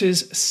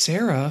 Versus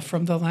Sarah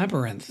from The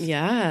Labyrinth.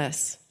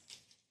 Yes.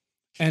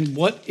 And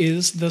what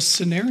is the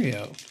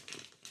scenario?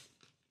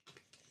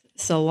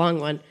 It's a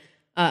long one.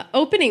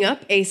 Opening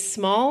up a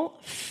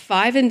small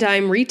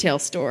 5-and-dime retail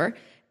store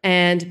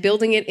and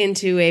building it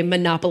into a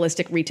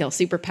monopolistic retail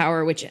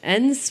superpower which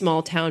ends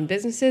small town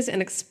businesses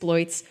and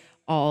exploits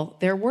all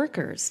their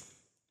workers.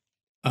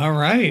 All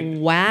right.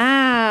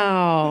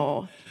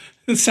 Wow.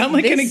 Does it sound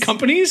like any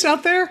companies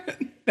out there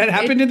that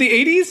happened in the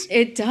 80s?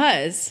 It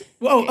does.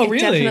 Whoa, oh, really?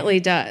 It definitely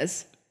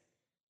does.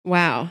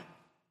 Wow.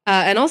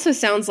 And also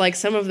sounds like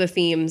some of the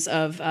themes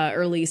of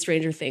early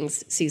Stranger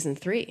Things season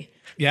 3.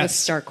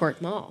 Yes. With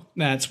Starcourt Mall.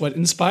 That's what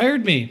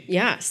inspired me.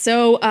 Yeah.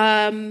 So,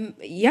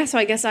 so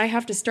I guess I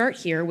have to start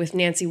here with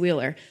Nancy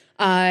Wheeler.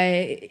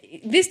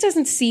 This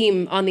doesn't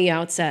seem on the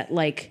outset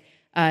like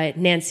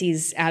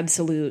Nancy's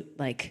absolute,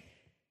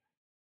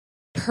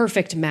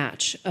 perfect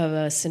match of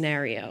a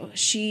scenario.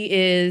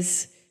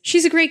 She's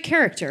a great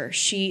character.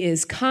 She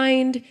is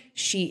kind.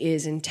 She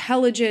is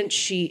intelligent.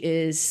 She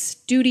is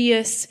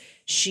studious.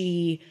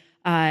 She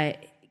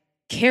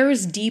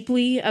cares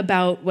deeply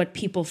about what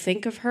people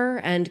think of her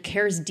and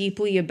cares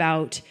deeply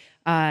about,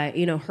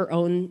 her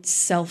own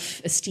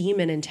self-esteem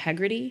and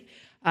integrity.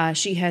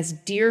 She has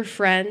dear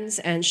friends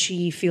and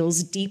she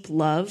feels deep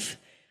love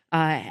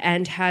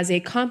and has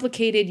a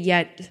complicated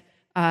yet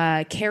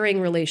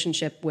caring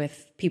relationship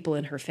with people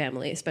in her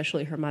family,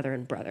 especially her mother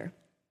and brother.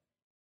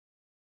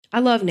 I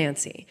love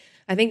Nancy.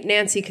 I think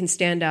Nancy can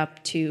stand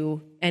up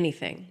to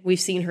anything. We've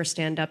seen her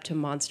stand up to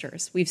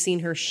monsters. We've seen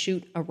her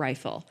shoot a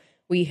rifle.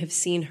 We have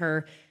seen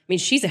her, I mean,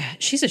 she's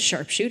a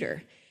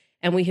sharpshooter.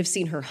 And we have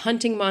seen her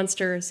hunting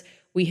monsters.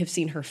 We have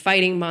seen her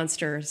fighting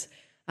monsters.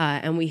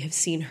 And we have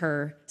seen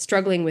her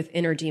struggling with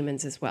inner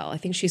demons as well. I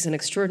think she's an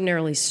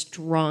extraordinarily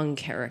strong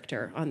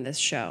character on this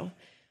show.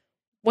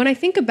 When I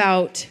think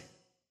about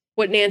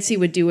what Nancy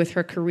would do with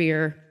her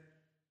career,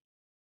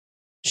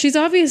 she's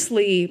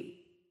obviously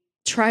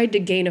tried to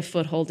gain a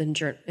foothold in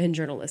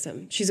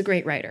journalism. She's a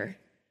great writer.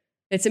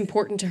 It's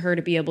important to her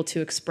to be able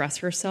to express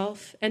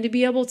herself and to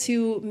be able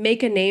to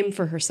make a name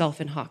for herself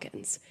in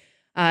Hawkins.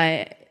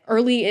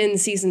 Early in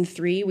season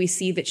 3, we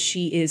see that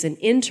she is an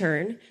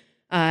intern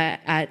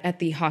at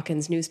the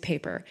Hawkins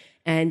newspaper,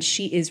 and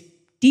she is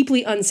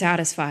deeply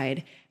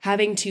unsatisfied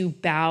having to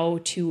bow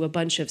to a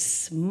bunch of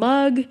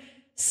smug,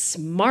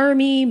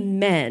 smarmy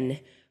men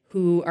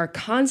who are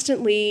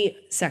constantly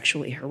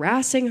sexually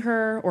harassing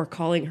her or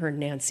calling her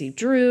Nancy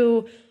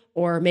Drew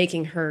or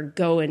making her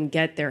go and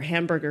get their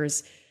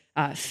hamburgers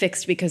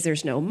fixed because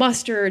there's no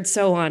mustard,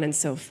 so on and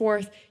so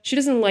forth. She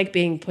doesn't like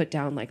being put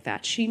down like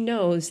that. She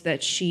knows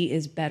that she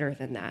is better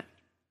than that.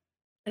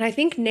 And I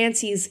think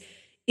Nancy's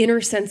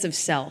inner sense of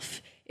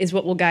self is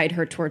what will guide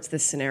her towards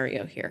this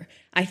scenario here.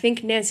 I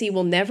think Nancy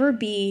will never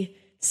be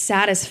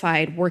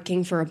satisfied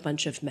working for a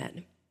bunch of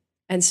men.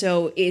 And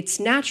so it's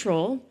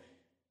natural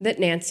that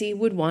Nancy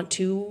would want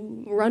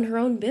to run her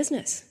own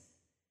business.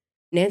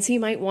 Nancy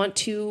might want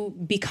to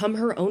become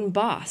her own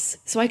boss.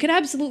 So I could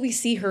absolutely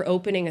see her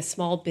opening a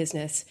small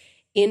business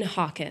in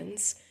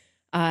Hawkins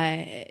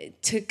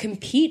to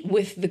compete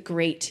with the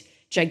great,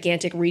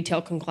 gigantic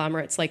retail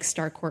conglomerates like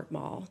Starcourt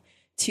Mall,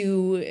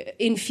 to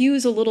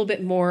infuse a little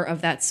bit more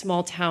of that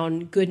small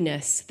town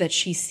goodness that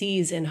she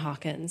sees in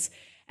Hawkins.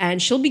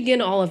 And she'll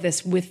begin all of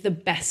this with the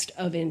best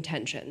of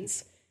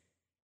intentions.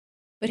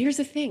 But here's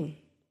the thing.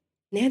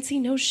 Nancy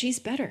knows she's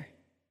better.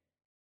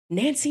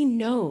 Nancy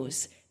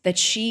knows that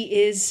she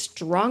is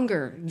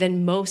stronger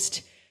than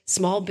most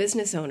small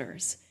business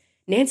owners.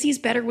 Nancy's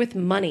better with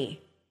money.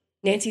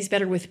 Nancy's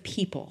better with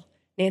people.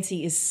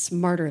 Nancy is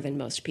smarter than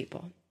most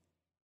people.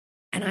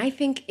 And I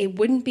think it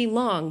wouldn't be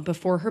long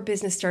before her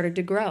business started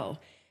to grow.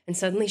 And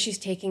suddenly she's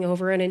taking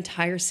over an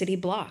entire city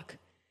block.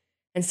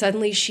 And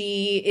suddenly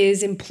she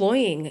is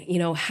employing,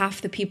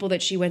 half the people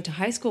that she went to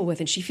high school with.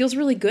 And she feels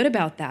really good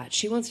about that.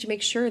 She wants to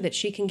make sure that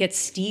she can get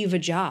Steve a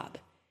job.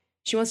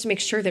 She wants to make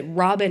sure that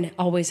Robin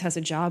always has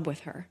a job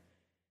with her.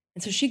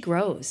 And so she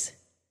grows.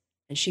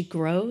 And she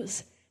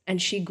grows.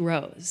 And she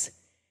grows.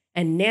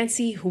 And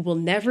Nancy, who will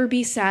never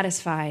be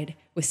satisfied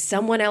with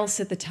someone else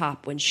at the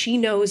top when she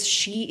knows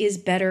she is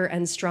better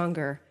and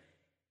stronger,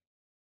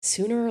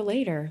 sooner or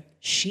later,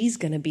 she's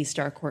going to be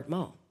Starcourt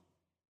Mall.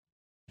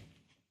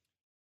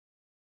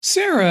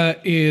 Sarah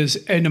is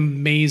an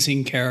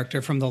amazing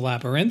character from The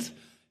Labyrinth.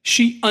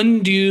 She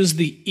undoes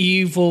the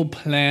evil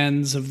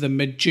plans of the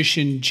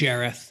magician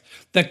Jareth,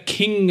 the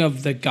king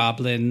of the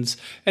goblins,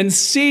 and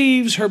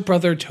saves her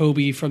brother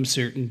Toby from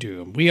certain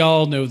doom. We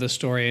all know the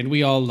story and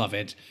we all love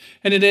it.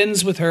 And it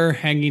ends with her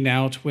hanging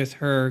out with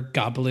her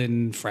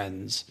goblin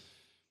friends.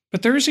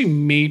 But there is a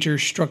major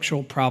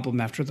structural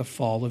problem after the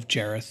fall of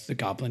Jareth, the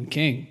goblin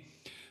king.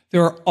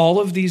 There are all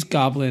of these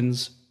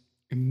goblins,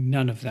 and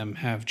none of them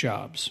have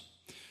jobs.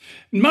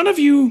 Some of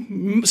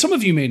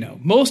you may know,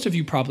 most of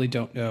you probably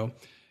don't know,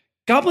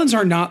 goblins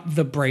are not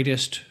the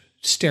brightest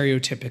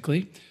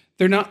stereotypically.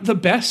 They're not the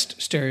best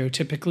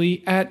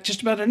stereotypically at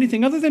just about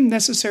anything other than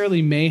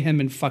necessarily mayhem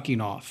and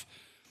fucking off.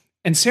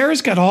 And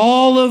Sarah's got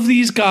all of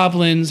these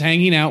goblins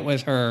hanging out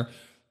with her,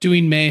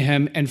 doing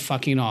mayhem and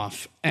fucking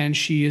off. And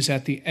she is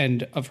at the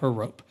end of her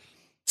rope.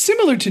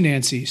 Similar to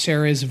Nancy,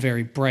 Sarah is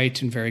very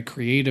bright and very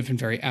creative and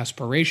very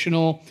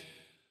aspirational.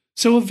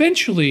 So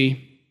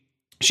eventually,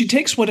 she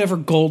takes whatever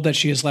gold that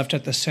she has left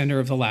at the center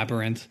of the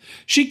labyrinth,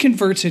 she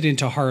converts it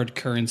into hard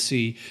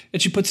currency, and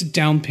she puts a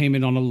down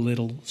payment on a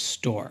little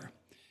store.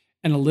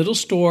 And a little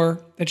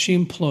store that she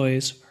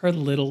employs her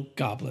little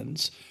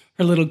goblins.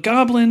 Her little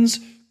goblins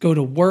go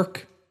to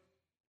work,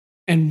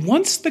 and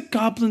once the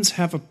goblins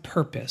have a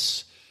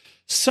purpose,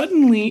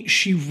 suddenly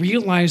she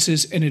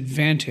realizes an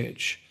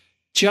advantage,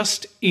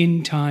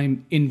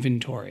 just-in-time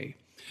inventory.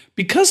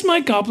 Because my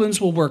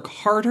goblins will work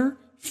harder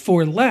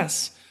for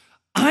less,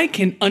 I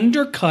can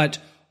undercut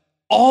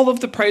all of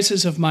the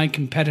prices of my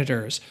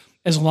competitors.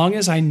 As long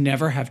as I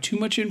never have too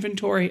much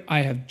inventory,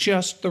 I have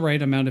just the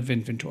right amount of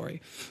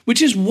inventory, which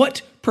is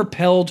what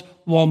propelled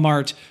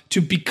Walmart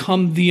to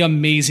become the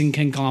amazing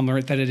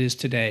conglomerate that it is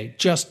today.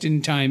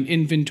 Just-in-time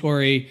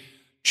inventory,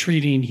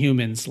 treating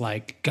humans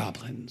like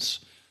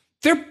goblins.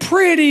 They're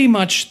pretty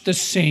much the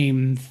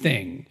same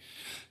thing.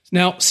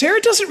 Now,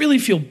 Sarah doesn't really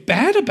feel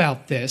bad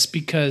about this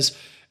because,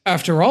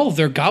 after all,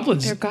 they're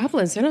goblins. They're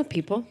goblins. They're not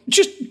people.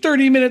 Just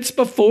 30 minutes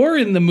before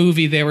in the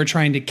movie, they were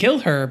trying to kill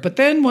her. But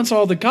then once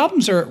all the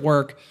goblins are at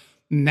work,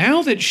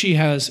 now that she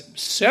has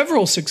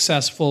several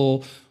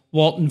successful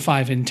Walton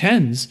 5 and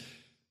 10s,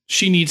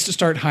 She needs to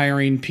start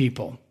hiring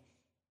people.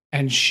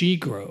 And she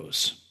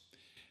grows.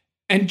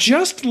 And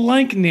just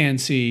like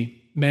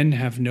Nancy, men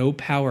have no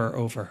power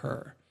over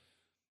her.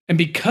 And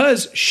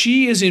because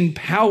she is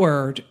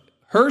empowered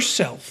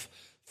herself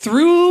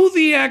through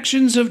the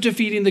actions of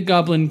defeating the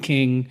Goblin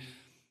King,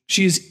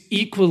 she is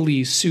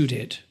equally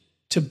suited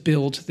to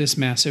build this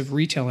massive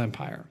retail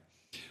empire.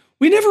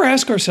 We never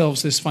ask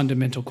ourselves this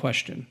fundamental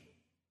question.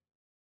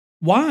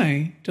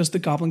 Why does the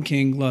Goblin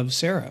King love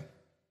Sarah?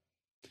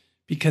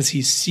 Because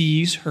he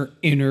sees her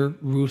inner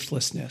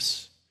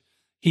ruthlessness.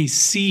 He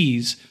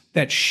sees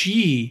that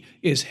she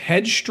is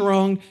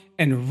headstrong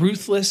and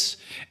ruthless,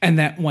 and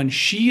that when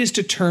she is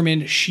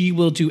determined, she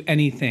will do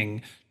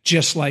anything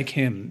just like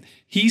him.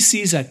 He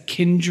sees a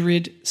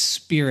kindred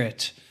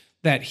spirit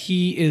that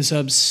he is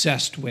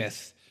obsessed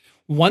with.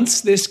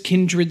 Once this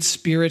kindred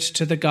spirit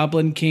to the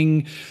Goblin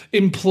King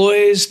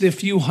employs the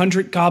few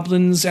hundred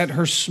goblins at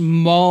her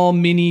small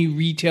mini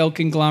retail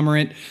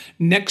conglomerate,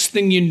 next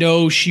thing you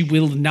know, she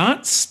will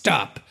not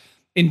stop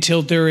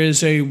until there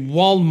is a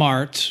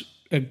Walmart,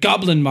 a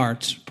Goblin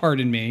Mart,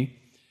 pardon me,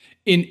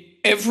 in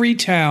every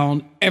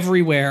town,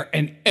 everywhere,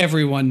 and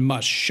everyone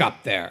must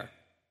shop there.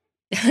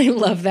 I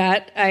love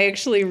that. I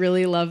actually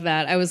really love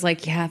that. I was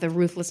like, yeah, the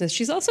ruthlessness.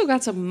 She's also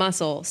got some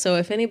muscle. So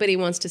if anybody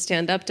wants to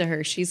stand up to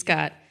her, she's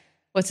got,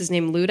 what's his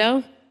name,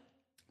 Ludo?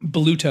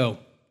 Bluto.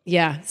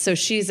 Yeah. So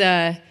she's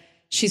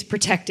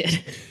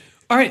protected.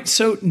 All right.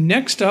 So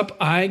next up,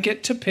 I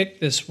get to pick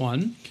this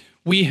one.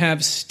 We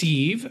have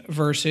Steve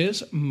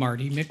versus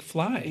Marty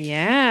McFly.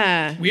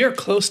 Yeah. We are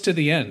close to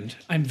the end.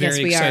 I'm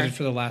very excited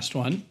for the last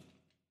one.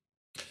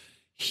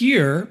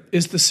 Here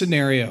is the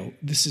scenario.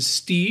 This is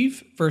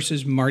Steve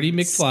versus Marty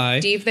McFly.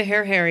 Steve the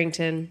Hare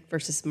Harrington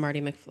versus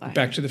Marty McFly.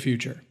 Back to the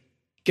Future.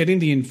 Getting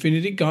the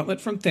Infinity Gauntlet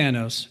from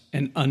Thanos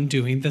and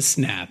undoing the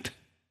snap.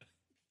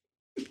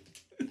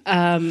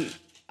 I'm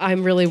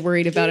really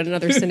worried about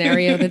another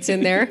scenario that's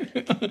in there.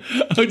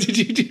 Oh, did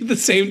you do the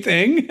same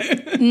thing?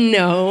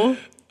 No.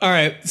 All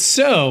right.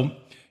 So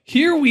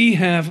here we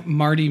have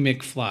Marty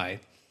McFly.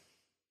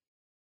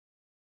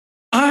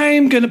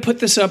 I'm going to put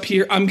this up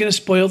here. I'm going to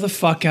spoil the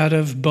fuck out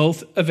of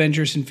both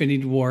Avengers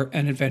Infinity War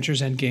and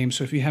Avengers Endgame.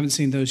 So if you haven't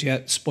seen those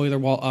yet, spoiler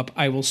wall up.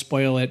 I will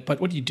spoil it. But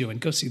what are you doing?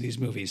 Go see these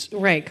movies.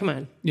 Right. Come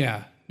on.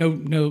 Yeah.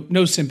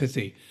 No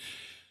sympathy.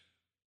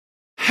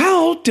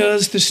 How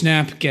does the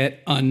snap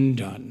get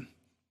undone?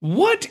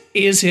 What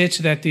is it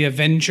that the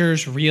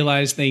Avengers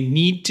realize they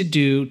need to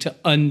do to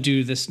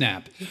undo the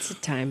snap? It's a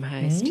time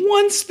heist.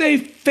 Once they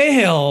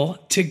fail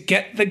to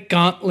get the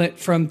gauntlet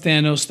from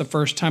Thanos the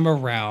first time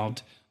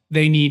around,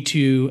 they need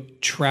to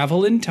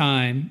travel in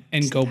time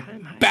and go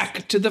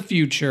back to the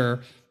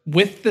future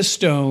with the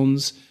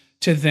stones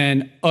to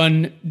then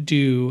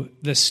undo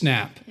the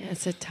snap. Yeah,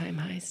 it's a time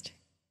heist.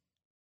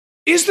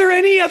 Is there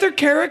any other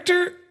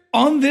character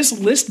on this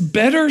list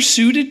better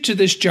suited to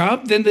this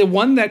job than the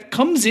one that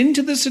comes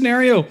into the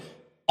scenario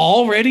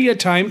already a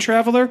time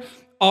traveler,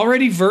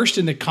 already versed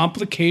in the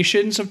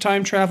complications of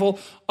time travel,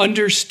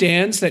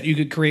 understands that you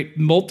could create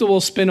multiple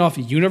spin-off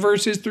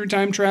universes through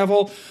time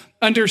travel,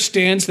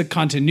 understands the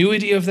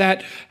continuity of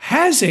that,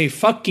 has a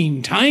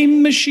fucking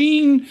time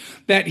machine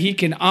that he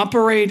can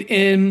operate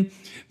in.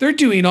 They're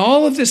doing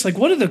all of this. Like,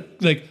 one of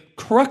the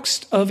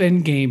crux of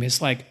Endgame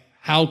is like,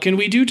 how can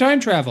we do time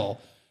travel?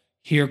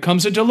 Here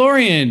comes a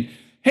DeLorean.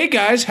 Hey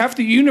guys, half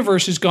the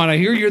universe is gone. I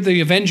hear you're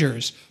the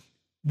Avengers.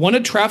 Want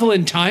to travel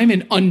in time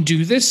and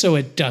undo this so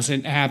it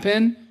doesn't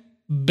happen?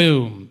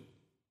 Boom.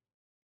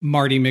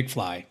 Marty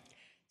McFly.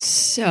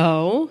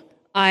 So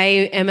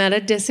I am at a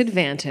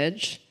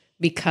disadvantage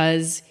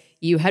because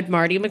you had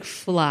Marty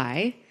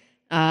McFly.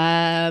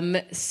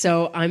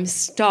 So I'm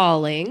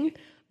stalling.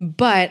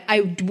 But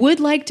I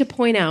would like to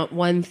point out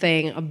one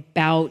thing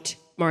about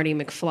Marty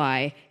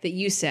McFly that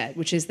you said,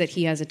 which is that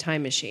he has a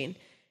time machine.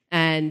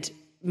 And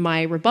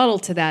my rebuttal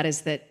to that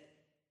is that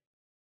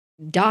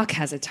Doc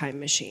has a time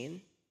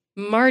machine.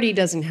 Marty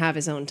doesn't have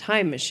his own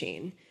time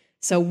machine.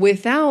 So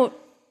without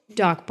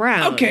Doc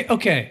Brown.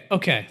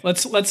 Okay.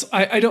 Let's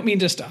I don't mean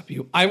to stop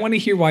you. I want to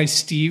hear why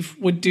Steve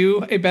would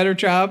do a better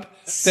job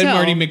than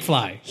Marty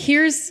McFly.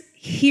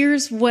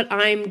 Here's what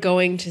I'm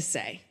going to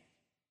say.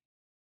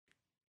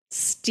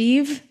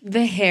 Steve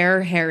the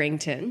Hare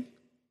Harrington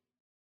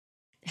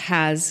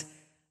has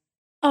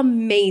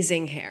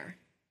amazing hair.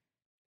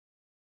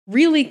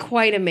 Really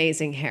quite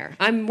amazing hair.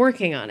 I'm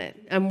working on it.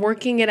 I'm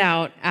working it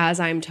out as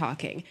I'm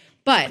talking.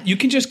 But you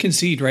can just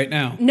concede right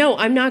now. No,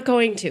 I'm not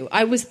going to.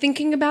 I was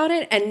thinking about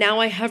it, and now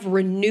I have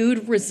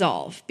renewed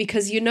resolve.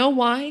 Because you know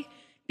why?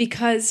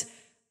 Because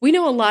we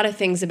know a lot of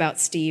things about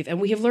Steve, and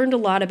we have learned a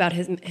lot about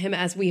him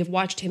as we have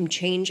watched him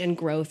change and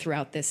grow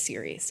throughout this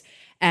series.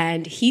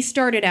 And he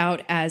started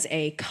out as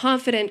a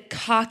confident,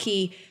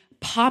 cocky,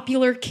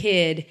 popular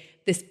kid,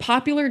 this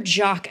popular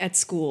jock at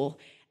school.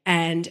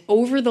 And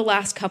over the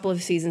last couple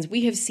of seasons,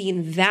 we have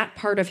seen that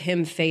part of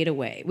him fade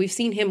away. We've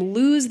seen him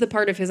lose the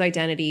part of his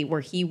identity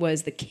where he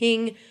was the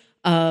king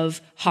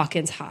of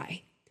Hawkins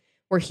High.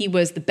 where he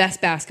was the best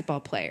basketball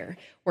player,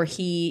 where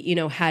he,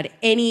 had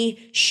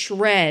any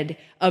shred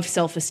of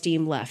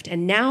self-esteem left.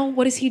 And now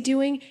what is he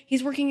doing?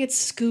 He's working at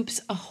Scoops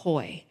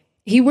Ahoy.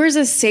 He wears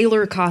a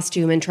sailor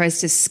costume and tries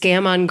to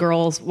scam on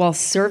girls while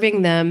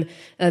serving them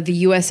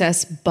the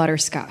USS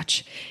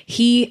Butterscotch.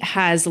 He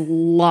has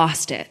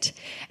lost it.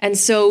 And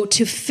so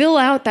to fill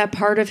out that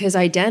part of his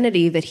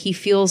identity that he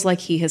feels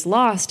like he has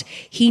lost,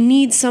 he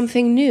needs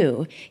something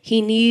new.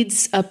 He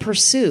needs a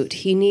pursuit.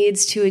 He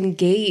needs to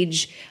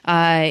engage,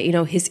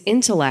 his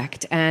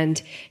intellect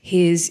and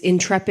his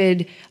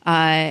intrepid,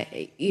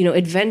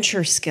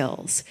 adventure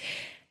skills.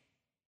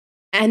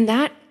 And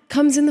that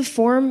comes in the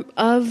form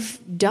of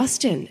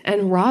Dustin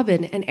and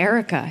Robin and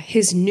Erica,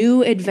 his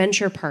new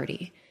adventure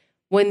party.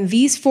 When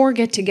these four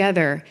get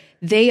together,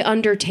 they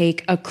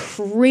undertake a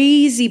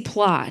crazy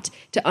plot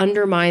to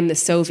undermine the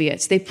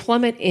Soviets. They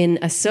plummet in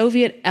a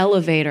Soviet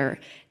elevator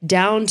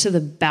down to the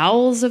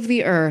bowels of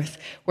the earth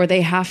where they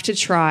have to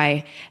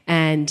try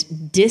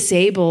and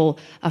disable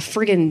a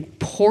friggin'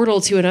 portal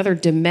to another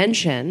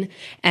dimension,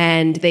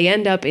 and they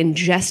end up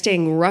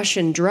ingesting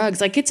Russian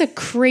drugs. Like, it's a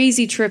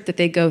crazy trip that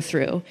they go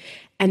through.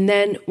 And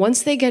then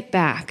once they get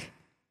back,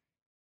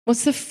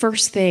 what's the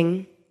first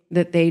thing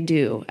that they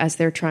do as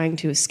they're trying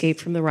to escape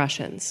from the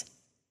Russians?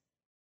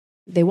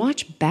 They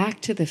watch Back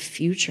to the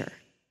Future.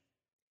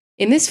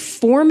 In this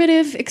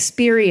formative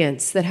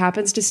experience that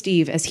happens to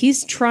Steve as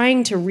he's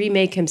trying to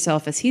remake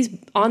himself, as he's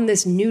on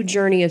this new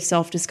journey of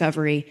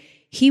self-discovery,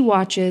 he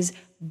watches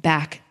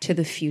Back to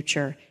the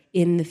Future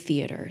in the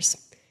theaters.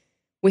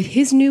 With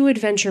his new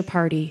adventure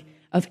party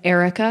of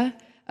Erica,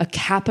 a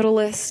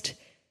capitalist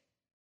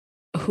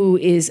who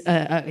is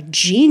a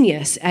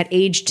genius at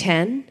age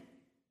 10,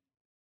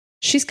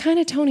 she's kind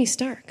of Tony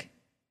Stark.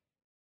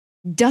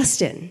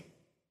 Dustin,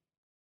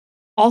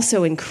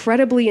 also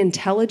incredibly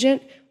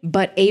intelligent,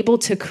 but able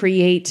to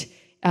create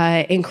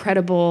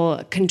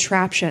incredible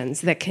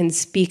contraptions that can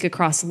speak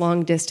across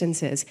long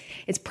distances.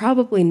 It's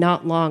probably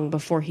not long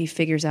before he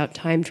figures out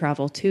time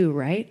travel too,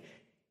 right?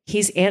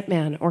 He's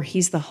Ant-Man or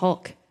he's the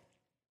Hulk.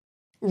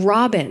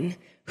 Robin,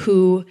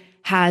 who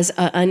has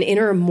an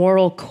inner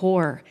moral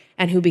core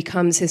and who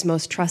becomes his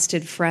most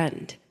trusted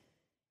friend.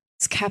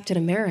 It's Captain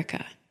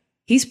America.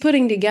 He's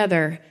putting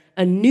together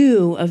a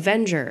new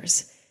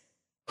Avengers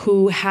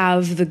who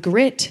have the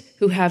grit,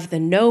 who have the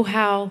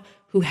know-how,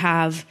 who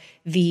have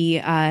the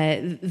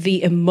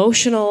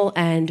emotional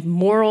and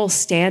moral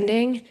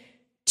standing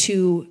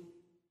to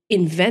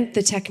invent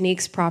the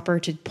techniques proper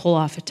to pull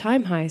off a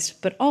time heist,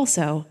 but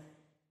also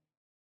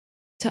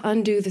to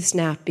undo the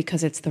snap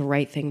because it's the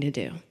right thing to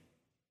do.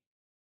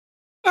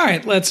 All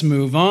right, let's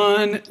move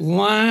on.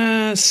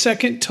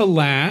 Second to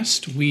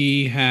last,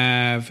 we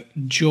have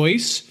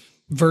Joyce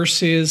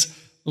versus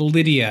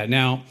Lydia.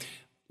 Now,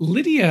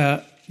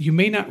 Lydia, you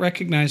may not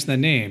recognize the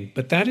name,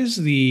 but that is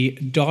the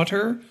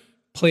daughter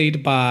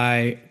played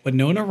by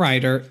Winona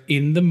Ryder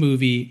in the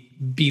movie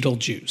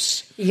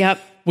Beetlejuice.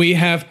 Yep. We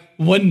have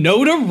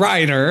Winona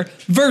Ryder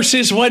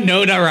versus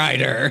Winona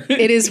Ryder.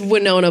 It is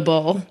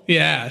Winona-able.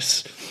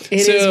 Yes.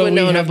 It is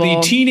Winona-able. We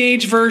have the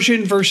teenage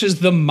version versus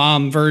the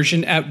mom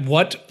version at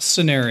what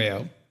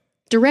scenario?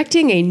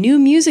 Directing a new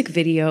music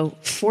video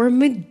for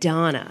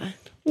Madonna.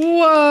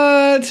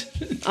 What?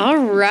 All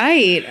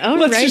right.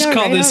 Let's just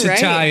call this a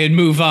tie and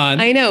move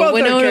on. I know. Both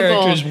Winona our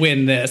characters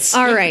win this.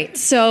 All right.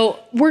 So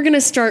we're going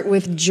to start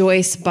with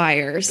Joyce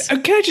Byers.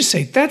 Can I just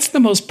say, that's the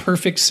most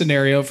perfect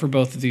scenario for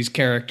both of these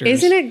characters.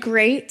 Isn't it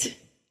great?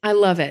 I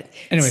love it.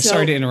 Anyway,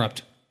 sorry to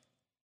interrupt.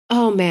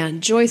 Oh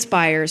man, Joyce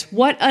Byers.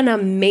 What an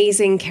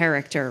amazing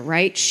character,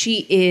 right?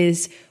 She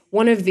is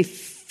one of the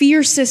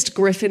fiercest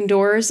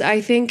Gryffindors,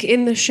 I think,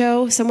 in the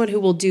show. Someone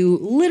who will do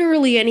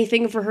literally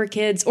anything for her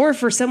kids or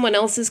for someone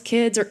else's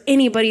kids or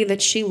anybody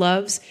that she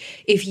loves.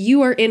 If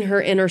you are in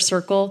her inner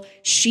circle,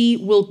 she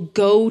will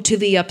go to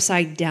the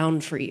upside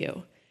down for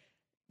you.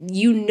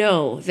 You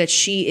know that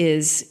she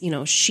is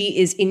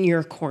in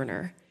your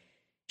corner.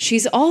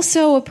 She's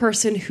also a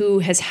person who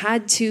has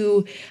had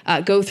to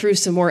go through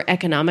some more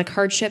economic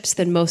hardships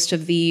than most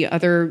of the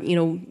other,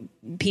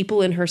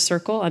 people in her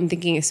circle. I'm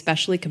thinking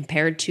especially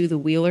compared to the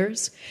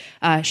Wheelers.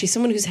 She's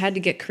someone who's had to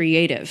get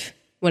creative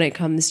when it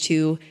comes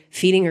to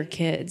feeding her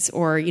kids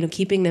or,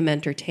 keeping them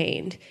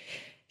entertained.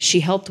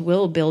 She helped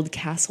Will build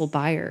Castle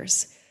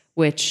Byers,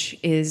 which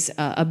is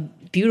a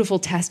beautiful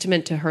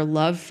testament to her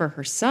love for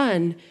her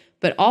son,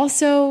 but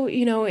also,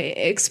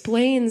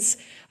 explains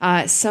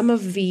some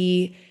of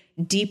the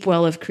deep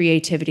well of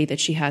creativity that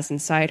she has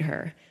inside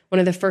her. One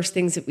of the first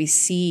things that we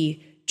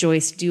see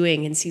Joyce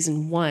doing in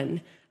season 1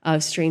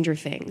 of Stranger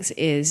Things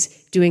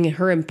is doing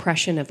her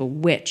impression of a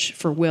witch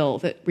for Will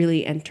that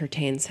really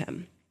entertains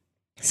him.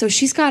 So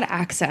she's got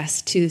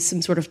access to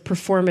some sort of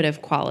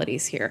performative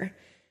qualities here.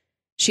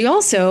 She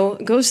also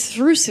goes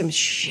through some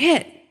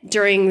shit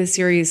during the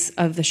series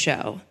of the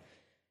show,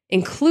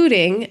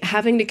 including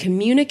having to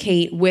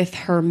communicate with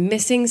her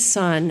missing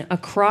son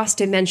across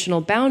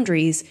dimensional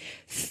boundaries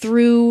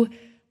through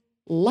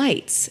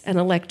lights and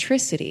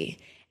electricity.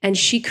 And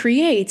she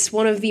creates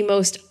one of the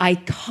most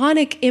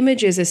iconic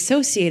images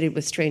associated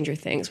with Stranger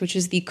Things, which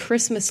is the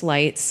Christmas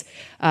lights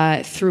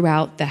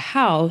throughout the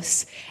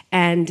house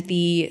and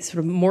the sort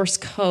of Morse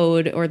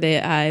code or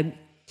the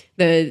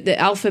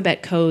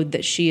alphabet code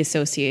that she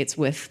associates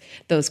with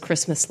those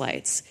Christmas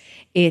lights.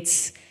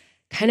 It's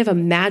kind of a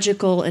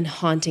magical and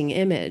haunting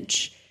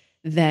image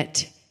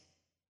that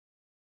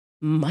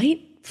might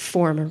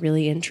form a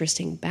really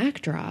interesting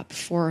backdrop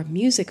for a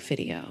music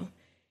video.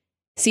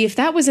 See, if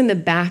that was in the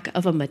back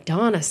of a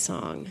Madonna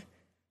song,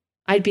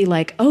 I'd be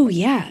like, oh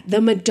yeah,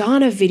 the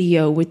Madonna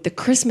video with the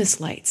Christmas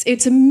lights.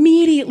 It's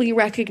immediately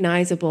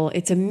recognizable.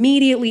 It's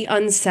immediately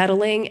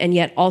unsettling and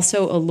yet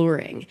also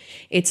alluring.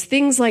 It's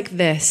things like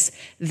this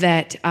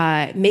that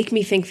make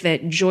me think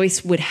that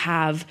Joyce would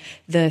have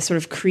the sort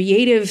of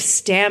creative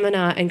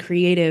stamina and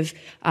creative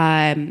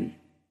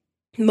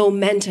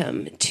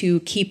momentum to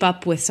keep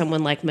up with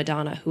someone like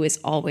Madonna, who is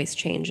always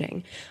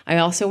changing. I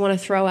also want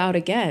to throw out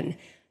again,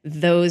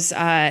 those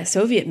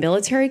Soviet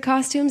military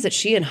costumes that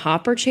she and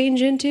Hopper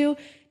change into.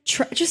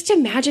 Just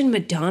imagine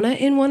Madonna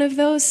in one of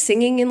those,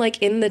 singing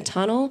in the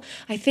tunnel.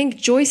 I think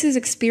Joyce's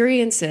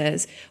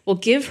experiences will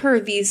give her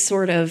these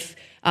sort of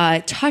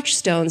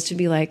touchstones to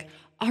be like,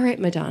 all right,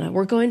 Madonna,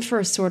 we're going for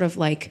a sort of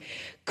like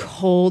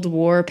Cold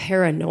War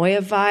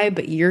paranoia vibe,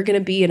 but you're going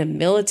to be in a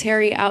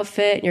military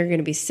outfit and you're going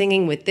to be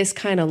singing with this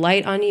kind of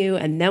light on you.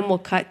 And then we'll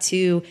cut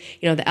to,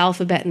 the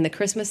alphabet and the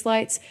Christmas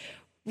lights.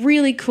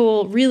 Really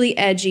cool, really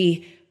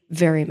edgy,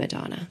 very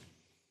Madonna.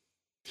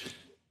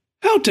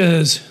 How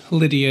does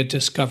Lydia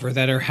discover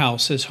that her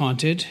house is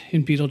haunted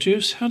in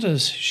Beetlejuice? How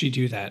does she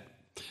do that?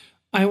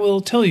 I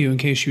will tell you in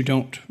case you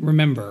don't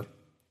remember.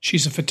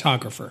 She's a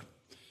photographer.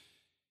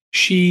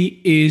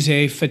 She is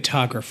a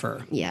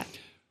photographer. Yeah.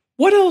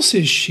 What else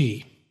is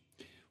she?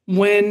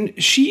 When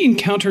she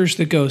encounters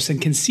the ghosts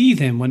and can see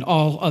them when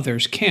all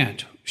others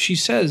can't, she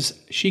says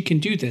she can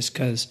do this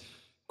because,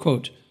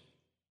 quote,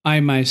 I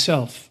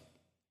myself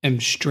am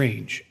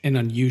strange and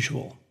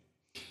unusual.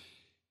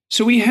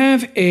 So we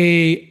have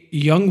a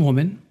young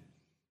woman,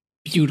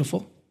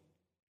 beautiful,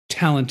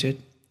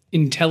 talented,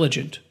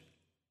 intelligent,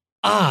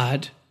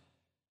 odd,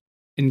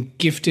 and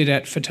gifted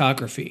at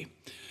photography.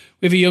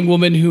 We have a young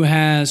woman who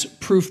has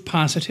proof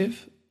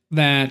positive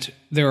that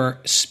there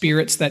are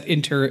spirits that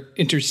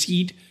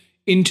intercede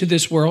into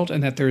this world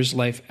and that there is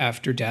life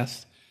after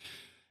death.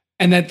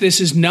 And that this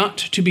is not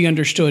to be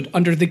understood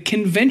under the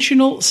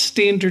conventional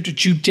standard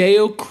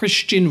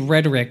Judeo-Christian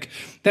rhetoric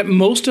that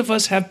most of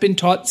us have been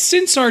taught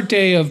since our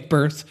day of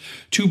birth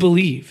to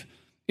believe.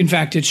 In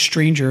fact, it's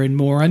stranger and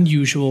more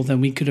unusual than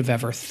we could have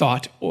ever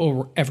thought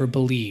or ever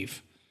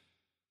believe.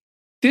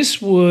 This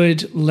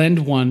would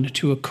lend one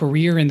to a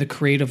career in the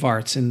creative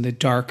arts, in the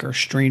darker,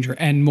 stranger,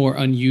 and more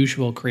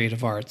unusual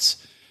creative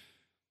arts.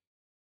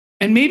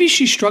 And maybe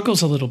she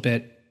struggles a little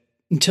bit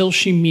until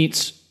she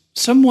meets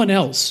someone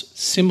else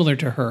similar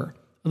to her,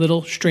 a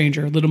little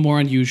stranger, a little more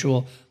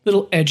unusual, a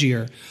little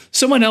edgier.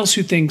 Someone else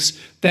who thinks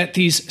that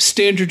these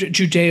standard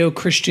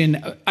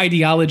Judeo-Christian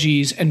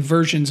ideologies and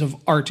versions of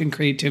art and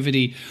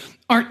creativity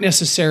aren't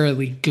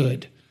necessarily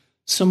good.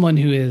 Someone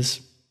who is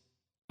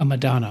a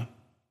Madonna.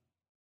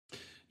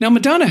 Now,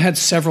 Madonna had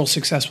several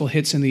successful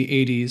hits in the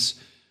 80s,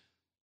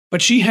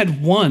 but she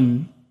had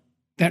one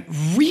that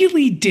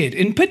really did,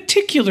 in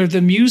particular the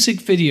music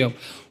video,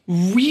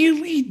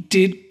 really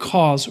did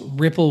cause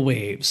ripple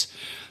waves.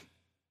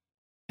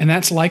 And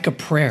that's Like a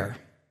Prayer.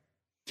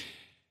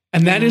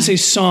 And that is a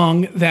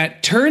song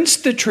that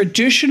turns the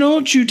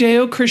traditional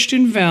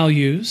Judeo-Christian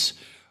values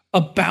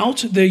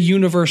about the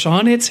universe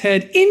on its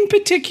head, in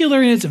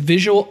particular in its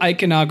visual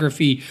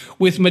iconography,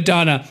 with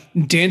Madonna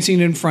dancing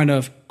in front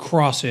of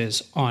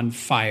crosses on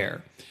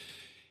fire.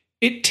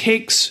 It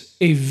takes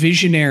a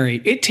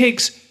visionary. It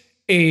takes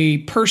a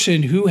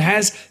person who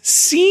has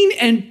seen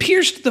and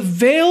pierced the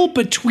veil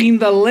between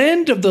the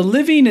land of the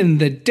living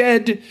and the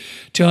dead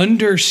to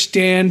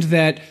understand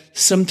that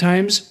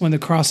sometimes when the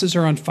crosses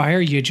are on fire,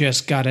 you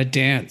just gotta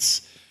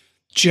dance.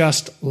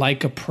 Just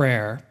like a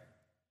prayer.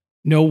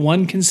 No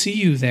one can see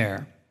you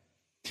there.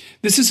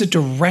 This is a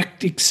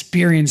direct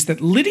experience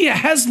that Lydia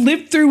has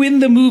lived through in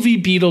the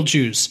movie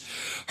Beetlejuice.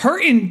 Her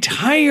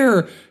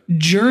entire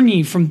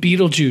journey from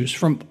Beetlejuice,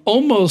 from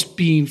almost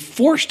being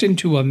forced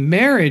into a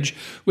marriage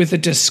with a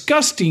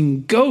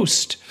disgusting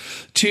ghost,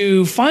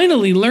 to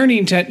finally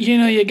learning that,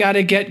 you got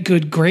to get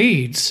good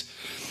grades,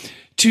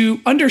 to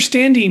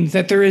understanding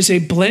that there is a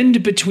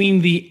blend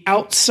between the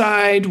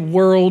outside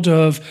world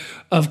of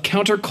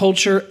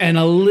counterculture and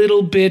a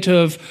little bit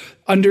of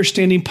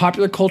understanding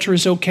popular culture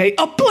is okay.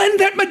 A blend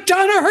that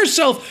Madonna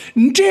herself,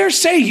 dare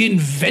say,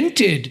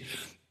 invented.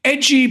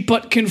 Edgy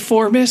but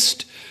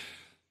conformist.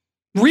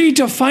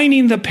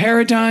 Redefining the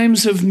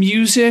paradigms of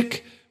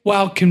music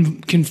while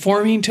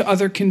conforming to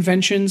other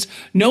conventions,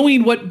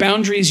 knowing what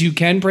boundaries you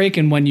can break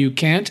and when you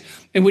can't,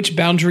 and which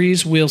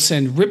boundaries will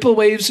send ripple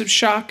waves of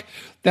shock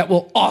that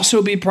will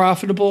also be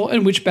profitable,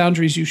 and which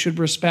boundaries you should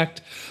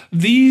respect.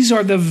 These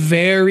are the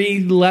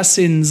very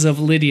lessons of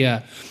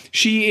Lydia.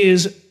 She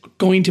is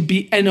going to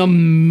be an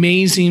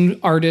amazing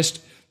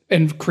artist,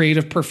 and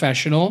creative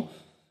professional,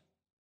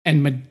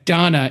 and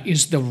Madonna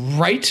is the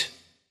right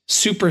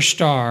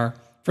superstar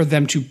for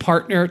them to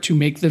partner to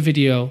make the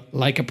video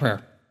Like a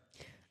Prayer.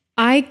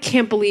 I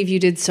can't believe you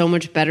did so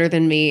much better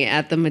than me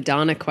at the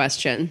Madonna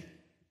question.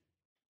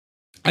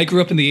 I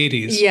grew up in the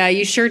 80s. Yeah,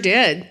 you sure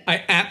did.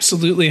 I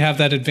absolutely have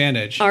that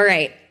advantage. All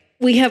right.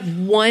 We have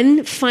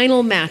one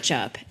final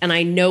matchup, and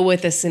I know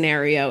what the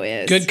scenario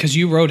is. Good, because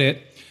you wrote it.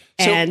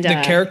 So And,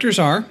 the characters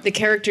are? The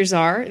characters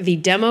are the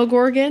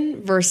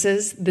Demogorgon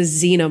versus the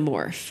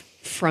Xenomorph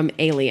from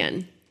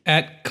Alien.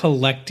 At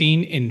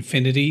collecting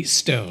Infinity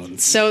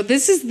Stones. So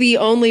this is the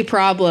only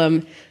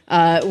problem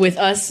with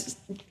us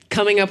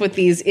coming up with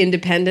these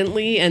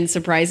independently and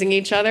surprising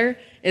each other,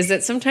 is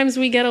that sometimes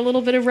we get a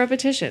little bit of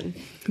repetition.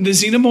 The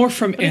Xenomorph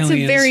from But Aliens.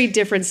 it's a very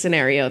different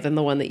scenario than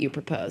the one that you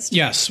proposed.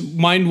 Yes,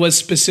 mine was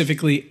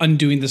specifically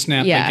undoing the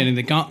snap by getting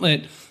the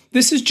gauntlet.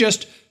 This is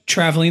just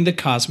traveling the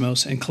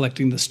cosmos and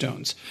collecting the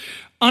stones.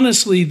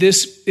 Honestly,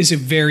 this is a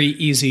very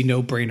easy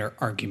no-brainer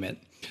argument.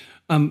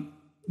 The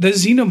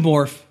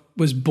Xenomorph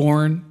was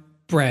born,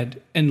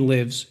 bred, and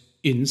lives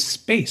in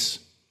space.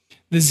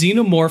 The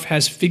Xenomorph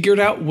has figured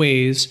out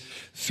ways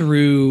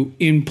through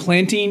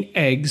implanting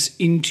eggs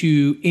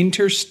into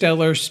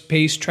interstellar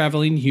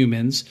space-traveling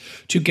humans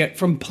to get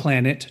from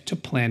planet to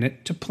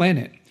planet to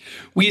planet.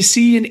 We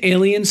see in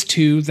Aliens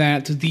 2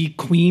 that the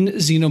Queen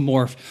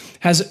Xenomorph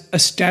has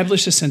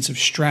established a sense of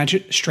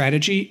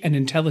strategy and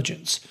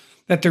intelligence,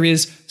 that there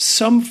is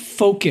some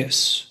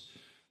focus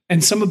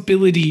and some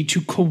ability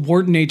to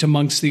coordinate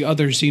amongst the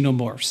other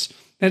Xenomorphs.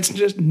 That's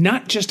just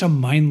not just a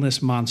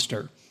mindless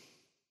monster.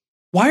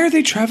 Why are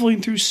they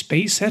traveling through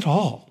space at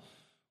all?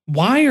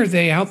 Why are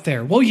they out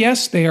there? Well,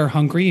 yes, they are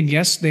hungry, and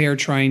yes, they are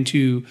trying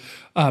to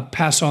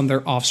pass on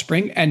their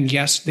offspring, and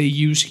yes, they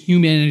use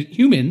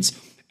humans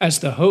as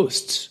the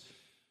hosts.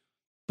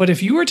 But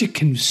if you were to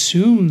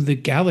consume the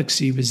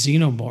galaxy with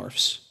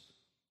xenomorphs,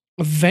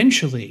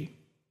 eventually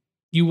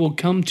you will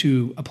come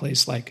to a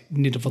place like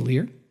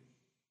Nidavellir,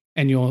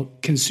 and you'll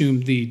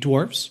consume the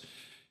dwarves,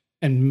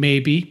 and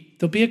maybe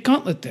there'll be a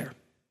gauntlet there.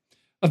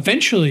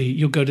 Eventually,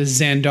 you'll go to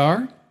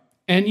Xandar,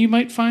 and you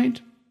might find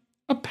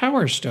a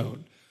power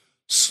stone.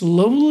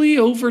 Slowly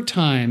over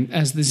time,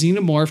 as the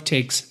xenomorph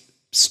takes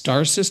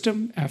star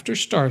system after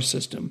star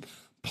system,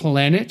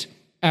 planet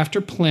after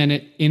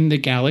planet in the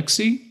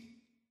galaxy,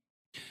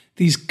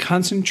 these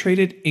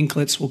concentrated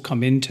inklets will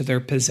come into their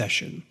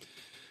possession.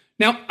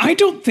 Now, I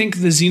don't think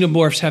the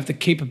xenomorphs have the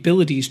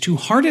capabilities to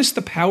harness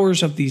the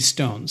powers of these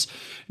stones,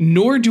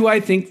 nor do I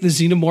think the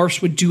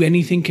xenomorphs would do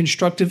anything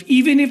constructive,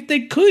 even if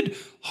they could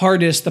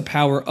harness the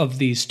power of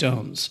these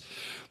stones.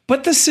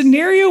 But the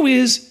scenario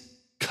is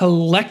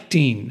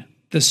collecting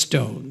the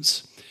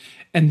stones,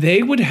 and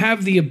they would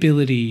have the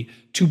ability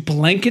to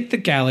blanket the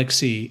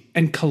galaxy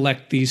and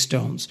collect these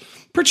stones.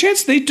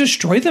 Perchance they'd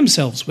destroy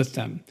themselves with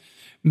them.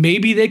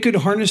 Maybe they could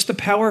harness the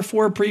power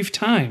for a brief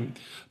time,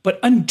 but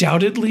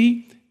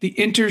undoubtedly the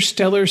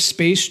interstellar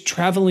space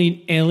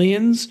traveling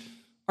aliens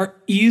are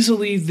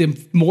easily the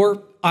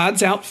more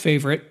odds out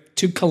favorite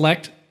to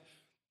collect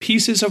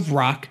pieces of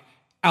rock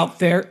out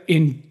there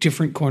in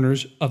different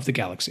corners of the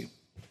galaxy.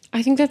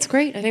 I think that's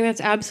great. I think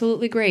that's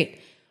absolutely great.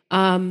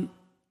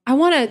 I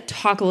want to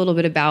talk a little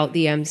bit about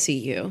the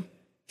MCU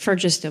for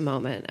just a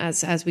moment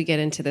as we get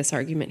into this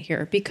argument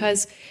here,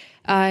 because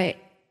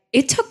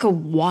it took a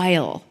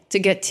while to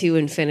get to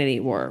Infinity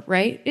War,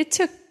 right? It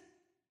took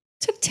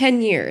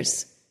 10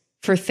 years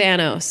for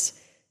Thanos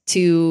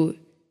to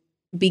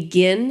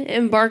begin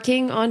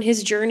embarking on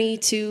his journey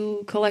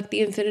to collect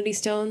the Infinity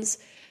Stones,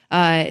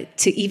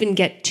 to even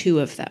get 2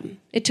 of them.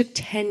 It took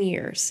 10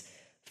 years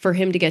for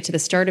him to get to the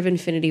start of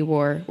Infinity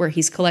War, where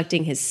he's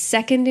collecting his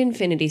 2nd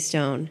Infinity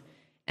Stone,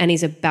 and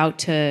he's about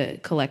to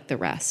collect the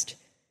rest.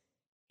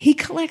 He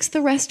collects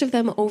the rest of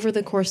them over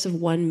the course of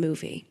 1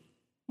 movie.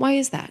 Why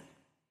is that?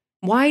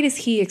 Why does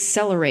he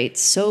accelerate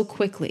so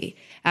quickly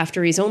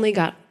after he's only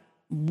got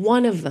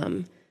 1 of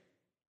them,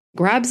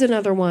 grabs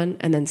another one,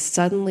 and then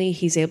suddenly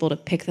he's able to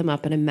pick them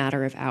up in a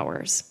matter of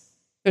hours?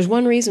 There's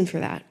one reason for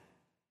that.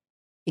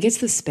 He gets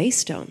the Space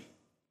Stone.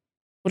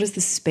 What does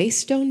the Space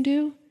Stone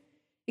do?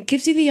 It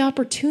gives you the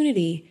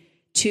opportunity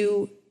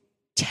to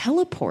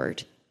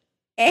teleport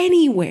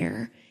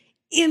anywhere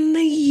in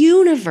the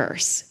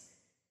universe.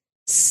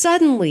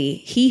 Suddenly,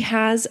 he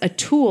has a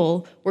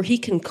tool where he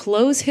can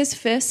close his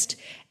fist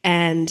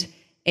and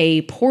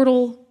a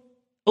portal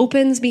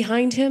opens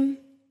behind him,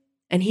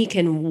 and he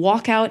can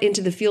walk out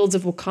into the fields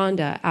of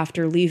Wakanda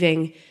after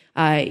leaving,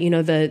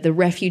 the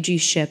refugee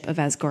ship of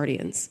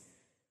Asgardians.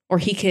 Or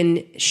he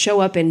can show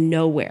up in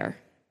nowhere,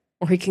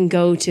 or he can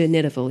go to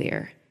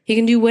Nidavellir. He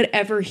can do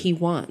whatever he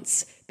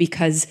wants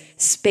because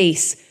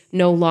space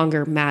no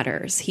longer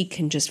matters. He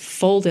can just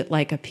fold it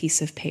like a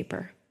piece of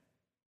paper.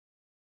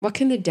 What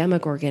can the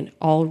Demogorgon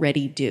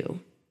already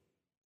do?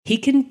 He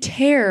can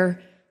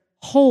tear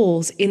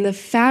holes in the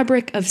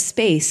fabric of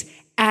space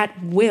at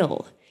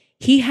will.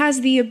 He has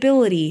the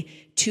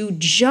ability to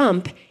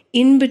jump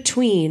in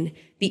between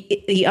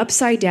the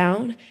upside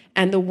down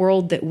and the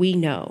world that we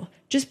know,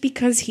 just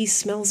because he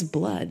smells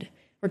blood.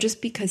 or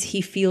just because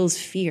he feels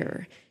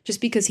fear,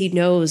 just because he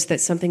knows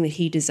that something that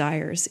he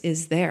desires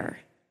is there.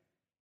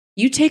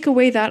 You take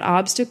away that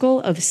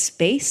obstacle of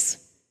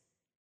space,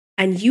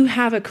 and you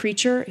have a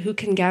creature who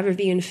can gather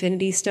the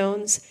Infinity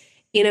Stones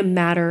in a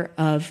matter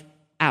of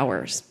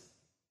hours.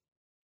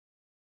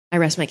 I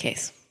rest my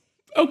case.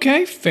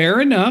 Okay, fair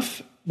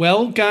enough.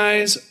 Well,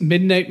 guys,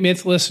 Midnight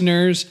Myth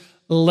listeners,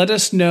 let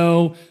us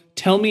know.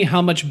 Tell me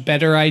how much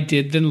better I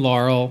did than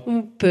Laurel.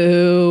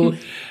 Boo.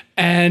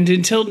 And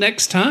until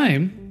next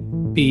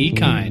time, be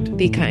kind.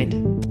 Be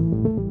kind.